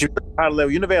couldn't because she was in a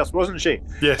parallel universe, wasn't she?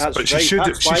 Yes, but right. She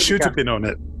should have been on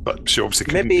it, but she obviously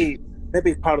couldn't.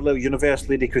 Maybe parallel universe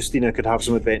Lady Christina could have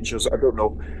some adventures. I don't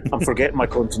know. I'm forgetting my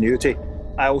continuity.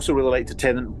 I also really like the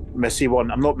Tenant Missy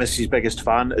one. I'm not Missy's biggest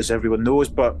fan, as everyone knows,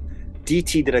 but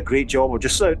DT did a great job of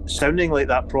just sounding like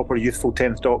that proper youthful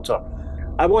 10th Doctor.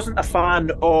 I wasn't a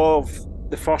fan of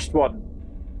the first one.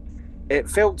 It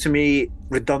felt to me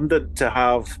redundant to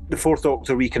have the 4th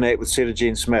Doctor reconnect with Sarah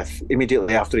Jane Smith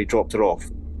immediately after he dropped her off,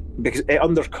 because it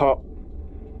undercut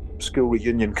School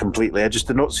Reunion completely. I just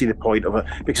did not see the point of it,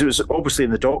 because it was obviously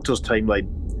in the Doctor's timeline.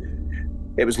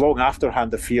 It was long after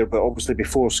Hand of Fear, but obviously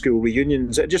before School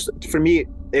Reunions. For me,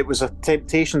 it was a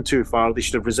temptation too far. They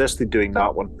should have resisted doing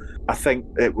that one. I think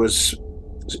it was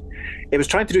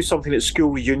trying to do something that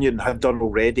School Reunion had done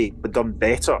already, but done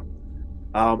better.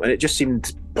 And it just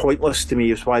seemed pointless to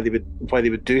me as why they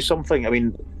would do something. I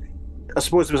mean, I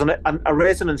suppose there was a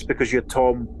resonance because you had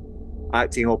Tom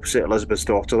acting opposite Elizabeth's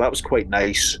daughter. That was quite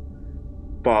nice,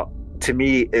 but to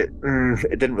me, it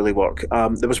didn't really work.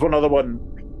 There was one other one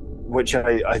which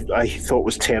I thought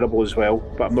was terrible as well,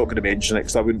 but I'm not going to mention it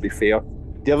because that wouldn't be fair.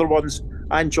 The other ones,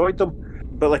 I enjoyed them,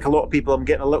 but like a lot of people, I'm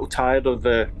getting a little tired of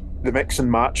the mix and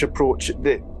match approach.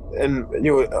 I hope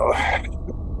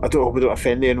I don't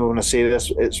offend anyone when I say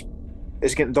this.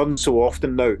 It's getting done so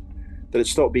often now that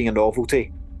it's stopped being a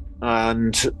novelty,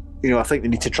 and I think they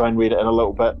need to try and rein it in a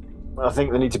little bit. I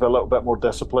think they need to be a little bit more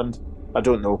disciplined. I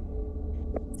don't know.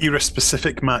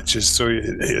 Era-specific matches, so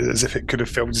as if it could have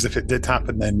felt as if it did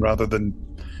happen then, rather than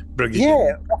bringing.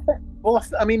 Yeah, well,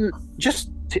 I mean,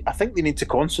 I think they need to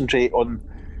concentrate on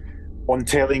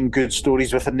telling good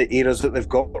stories within the eras that they've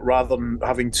got, rather than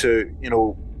having to,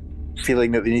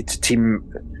 feeling that they need to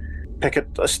pick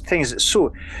it. The thing is,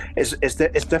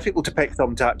 it's difficult to pick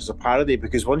them to act as a parody,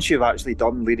 because once you've actually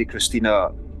done Lady Christina,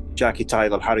 Jackie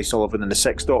Tyler, Harry Sullivan, and the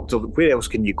Sixth Doctor, where else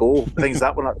can you go? Things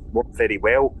that one worked very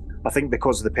well. I think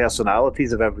because of the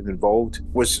personalities of everyone involved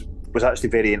was actually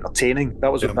very entertaining.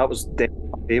 That was definitely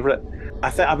my favourite.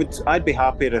 I'd be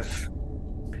happier if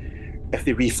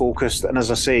they refocused. And as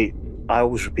I say, I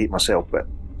always repeat myself, but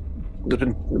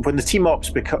when the team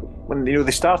ups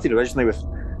they started originally with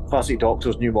Classic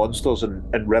Doctors, New Monsters,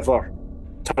 and River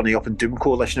turning up in Doom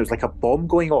Coalition, it was like a bomb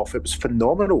going off. It was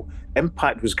phenomenal.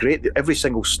 Impact was great. Every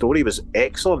single story was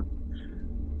excellent.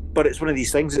 But it's one of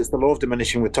these things, it's the law of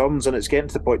diminishing returns, and it's getting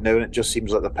to the point now, and it just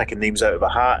seems like they're picking names out of a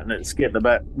hat, and it's getting a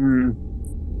bit.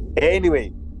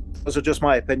 Anyway, those are just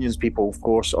my opinions, people. Of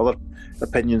course, other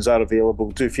opinions are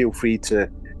available. Do feel free to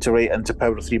write into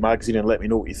Power of 3 magazine and let me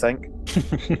know what you think.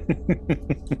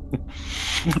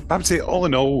 I would say, all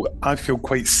in all, I feel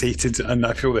quite sated, and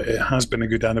I feel that it has been a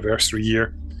good anniversary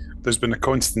year. There's been a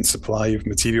constant supply of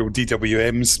material.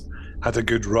 DWM's had a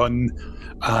good run,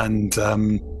 and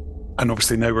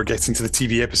obviously now we're getting to the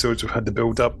TV episodes. We've had the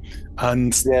build up,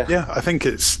 and I think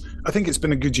it's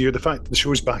been a good year. The fact that the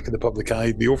show's back in the public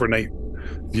eye, the overnight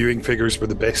viewing figures were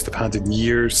the best I've had in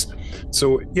years.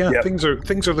 So things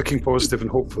are looking positive, and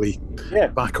hopefully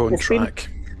back on track.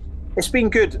 It's been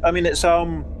good. I mean, it's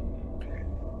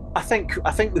I think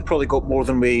we've probably got more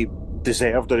than we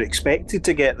deserved or expected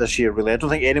to get this year. Really, I don't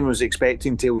think anyone was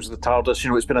expecting Tales of the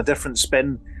TARDIS. It's been a different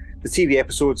spin. The TV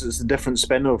episodes, it's a different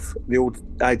spin of the old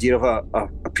idea of a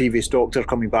previous Doctor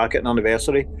coming back at an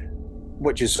anniversary,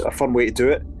 which is a fun way to do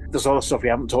it. There's other stuff we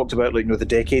haven't talked about, like the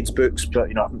Decades books, but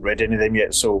I haven't read any of them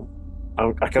yet, so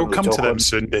I can't really come talk to them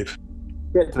soon, Dave.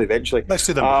 Get to them eventually. Let's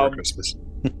do them before Christmas.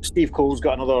 Steve Cole's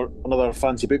got another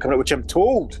fancy book coming out, which I'm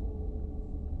told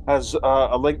has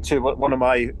a link to one of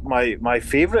my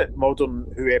favourite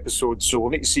Modern Who episodes. So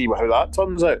we'll need to see how that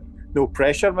turns out. No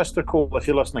pressure, Mr. Cole, if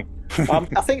you're listening.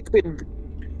 I think with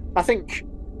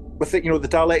the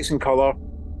Daleks in colour,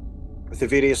 with the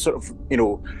various sort of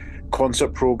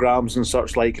concert programmes and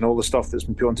such like, and all the stuff that's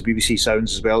been put onto BBC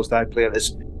Sounds as well as the iPlayer,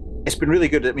 it's been really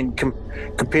good. I mean,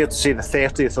 compared to say the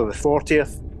 30th or the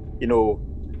 40th,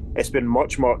 it's been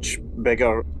much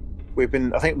bigger. We've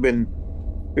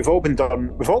all been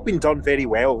done very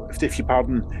well. If you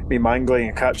pardon me mangling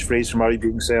a catchphrase from Are You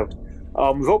Being Served?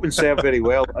 We've all been served very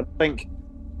well. I think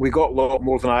we got a lot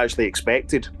more than I actually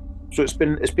expected. So it's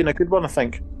been a good one, I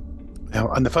think. Yeah,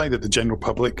 and the fact that the general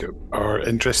public are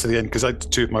interested in, because I had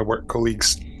two of my work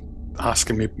colleagues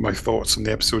asking me my thoughts on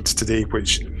the episodes today,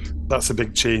 which that's a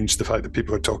big change. The fact that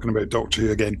people are talking about Doctor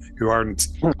Who again, who aren't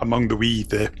among the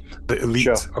elite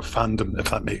of fandom, if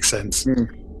that makes sense.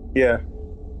 Yeah,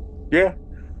 yeah.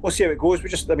 We'll see how it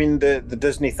goes. I mean, the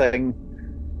Disney thing,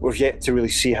 we've yet to really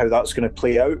see how that's going to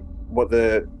play out. What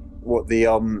the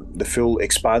full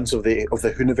expanse of the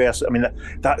Hooniverse. I mean,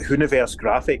 that Hooniverse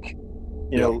graphic,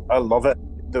 Yeah. I love it.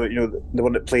 The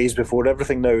one that plays before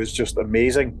everything now is just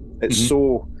amazing. It's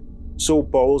so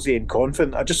ballsy and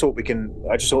confident. I just hope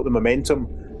the momentum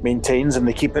maintains and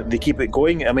they keep it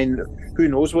going. I mean, who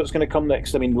knows what's going to come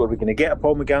next? I mean, are we going to get a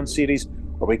Paul McGann series?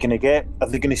 Are they going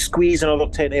to squeeze another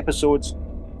 10 episodes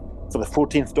for the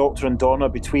 14th Doctor and Donna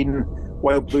between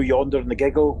Wild Blue Yonder and the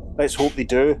Giggle? Let's hope they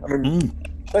do.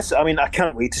 I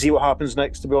can't wait to see what happens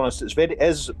next, to be honest. It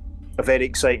is a very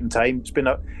exciting time.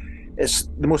 It's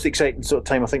the most exciting sort of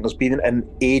time I think there's been in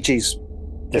ages.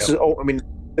 This is all. I mean,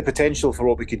 the potential for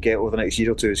what we could get over the next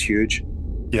year or two is huge.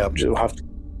 Yeah.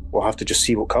 We'll have to just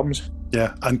see what comes.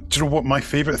 Yeah, and do you know what my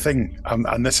favourite thing,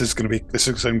 and this is going to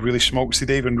sound really schmaltzy,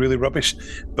 Dave, and really rubbish,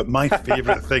 but my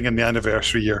favourite thing in the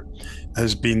anniversary year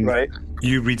has been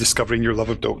you rediscovering your love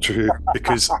of Doctor Who,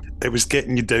 because it was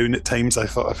getting you down at times, I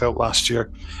felt last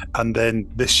year, and then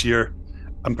this year,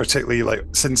 and particularly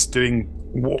since doing,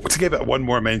 to give it one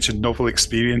more mention, novel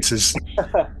experiences,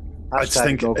 I just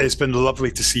think it's been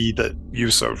lovely to see that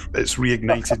it's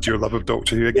reignited your love of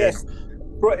Doctor Who again.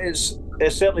 Yes.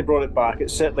 It's certainly brought it back.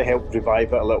 It's certainly helped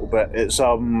revive it a little bit. It's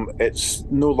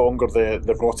no longer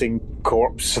the rotting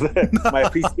corpse that my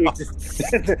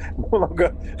appreciated no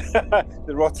longer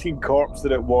the rotting corpse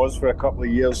that it was for a couple of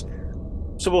years.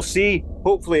 So we'll see.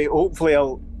 Hopefully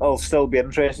I'll still be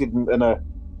interested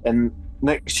in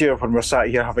next year when we're sat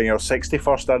here having our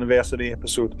 61st anniversary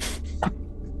episode.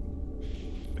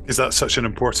 Is that such an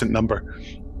important number?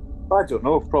 I don't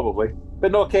know, probably.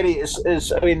 But no, Kenny,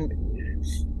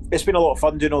 it's been a lot of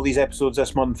fun doing all these episodes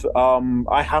this month.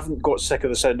 I haven't got sick of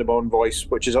the sound of my own voice,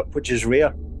 which is rare,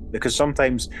 because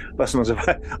sometimes listeners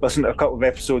have listened to a couple of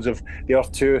episodes of the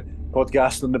Earth 2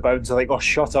 podcast and the bounds are like, "Oh,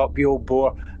 shut up, you old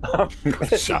bore."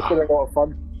 It's been a lot of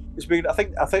fun. It's been.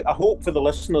 I hope for the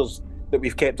listeners that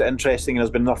we've kept it interesting and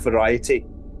there's been enough variety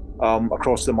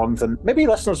across the month, and maybe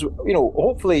listeners,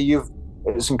 hopefully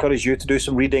it's encouraged you to do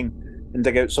some reading and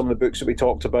dig out some of the books that we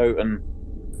talked about and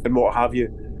what have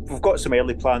you. We've got some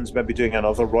early plans, maybe doing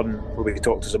another run where we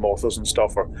talk to some authors and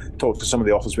stuff, or talk to some of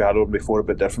the authors we had on before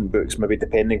about different books, maybe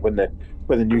depending when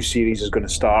the new series is going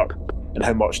to start and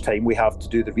how much time we have to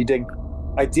do the reading.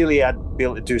 Ideally, I'd be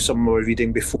able to do some more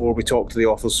reading before we talk to the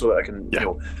authors so that I can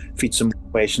feed some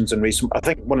questions and read some. I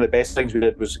think one of the best things we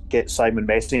did was get Simon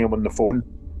Messingham on the phone.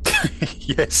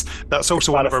 Yes, that's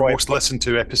also one of our most listened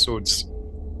to episodes.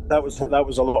 That was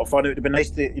a lot of fun. It would have been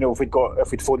nice to,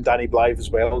 if we'd phoned Danny Blythe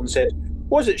as well and said,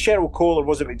 was it Cheryl Cole or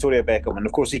was it Victoria Beckham? And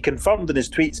of course, he confirmed in his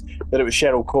tweets that it was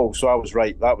Cheryl Cole, so I was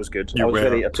right. That was good.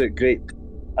 I took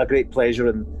a great pleasure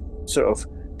in sort of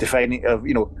defining,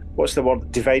 what's the word?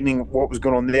 Divining what was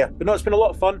going on there. But no, it's been a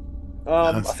lot of fun.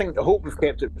 I hope we've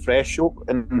kept it fresh,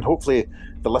 and hopefully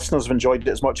the listeners have enjoyed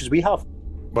it as much as we have.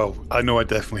 Well, I know I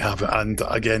definitely have it, and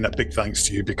again, a big thanks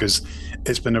to you, because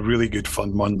it's been a really good,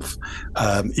 fun month.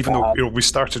 Even though we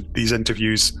started these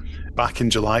interviews back in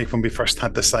July when we first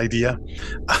had this idea,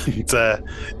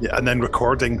 and then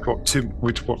recording what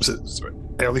was it?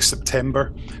 Early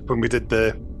September when we did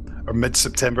or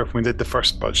mid-September when we did the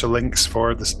first bunch of links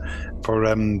for this for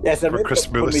Chris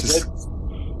Willis's.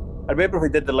 I remember we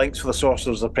did the links for the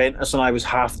Sorcerer's Apprentice, and I was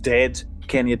half dead.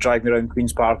 Kenny had dragged me around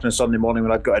Queen's Park on a Sunday morning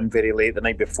when I'd got in very late the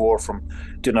night before from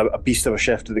doing a beast of a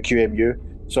shift at the QMU.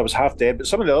 So I was half dead. But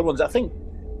some of the other ones, I think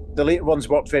the later ones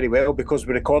worked very well because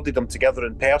we recorded them together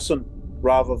in person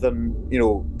rather than,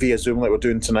 via Zoom like we're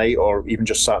doing tonight, or even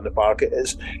just sat in the park.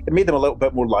 It made them a little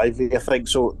bit more lively, I think.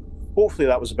 So hopefully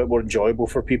that was a bit more enjoyable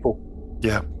for people.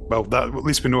 Yeah, well, at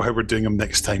least we know how we're doing them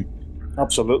next time.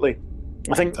 Absolutely.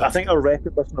 I think our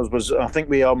record listeners was, I think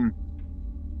we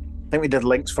did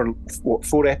links for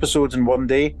 4 episodes in one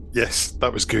day. Yes,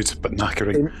 that was good, but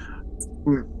knackering.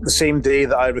 The same day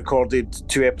that I recorded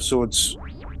 2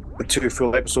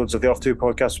 full episodes of the Earth 2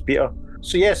 podcast with Peter.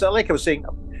 So yes, like I was saying,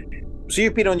 so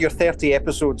you've been on your 30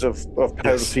 episodes of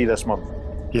Power of 3 this month.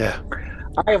 Yeah.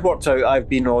 I have worked out I've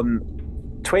been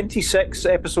on 26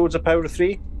 episodes of Power of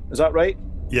 3. Is that right?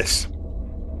 Yes.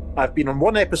 I've been on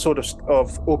 1 episode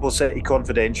of Opal City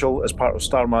Confidential as part of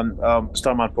Starman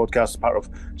podcast, as part of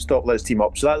Stop Let's Team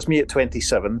Up. So that's me at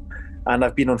 27. And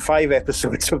I've been on 5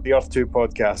 episodes of the Earth 2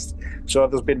 podcast. So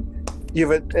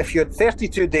if you had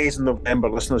 32 days in November,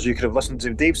 listeners, you could have listened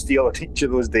to Dave Steele on each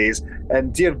of those days.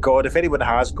 And dear God, if anyone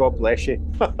has, God bless you.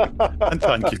 And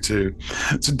thank you too.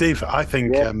 So Dave, I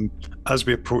think as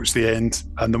we approach the end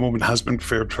and the moment has been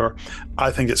prepared for, I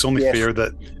think it's only fair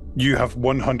that you have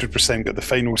 100% got the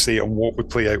final say on what we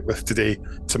play out with today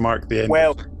to mark the end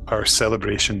Well, of our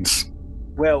celebrations.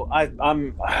 well,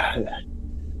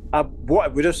 what I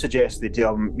would have suggested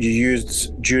you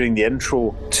used during the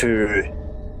intro to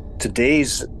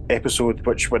today's episode,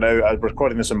 which went out. I'm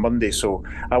recording this on Monday, so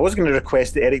I was going to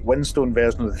request the Eric Winstone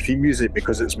version of the theme music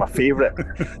because it's my favourite.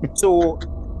 So,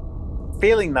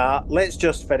 failing that, let's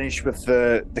just finish with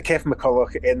the Kevin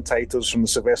McCulloch end titles from the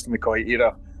Sylvester McCoy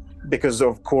era, because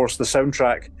of course the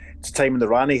soundtrack to Time in the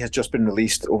Rani has just been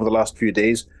released over the last few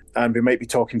days, and we might be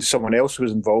talking to someone else who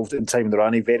was involved in Time in the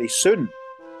Rani very soon.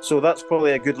 So that's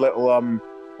probably a good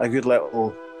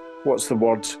little what's the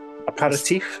word?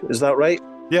 Aperitif, is that right?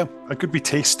 Yeah, a could be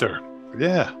taster.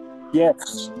 Yeah.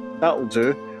 Yes, that'll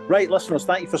do. Right, listeners,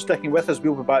 thank you for sticking with us.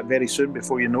 We'll be back very soon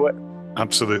before you know it.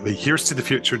 Absolutely. Here's to the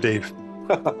future, Dave.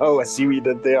 Oh, I see what you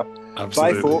did there.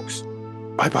 Absolutely. Bye, folks.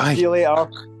 Bye-bye. See you later.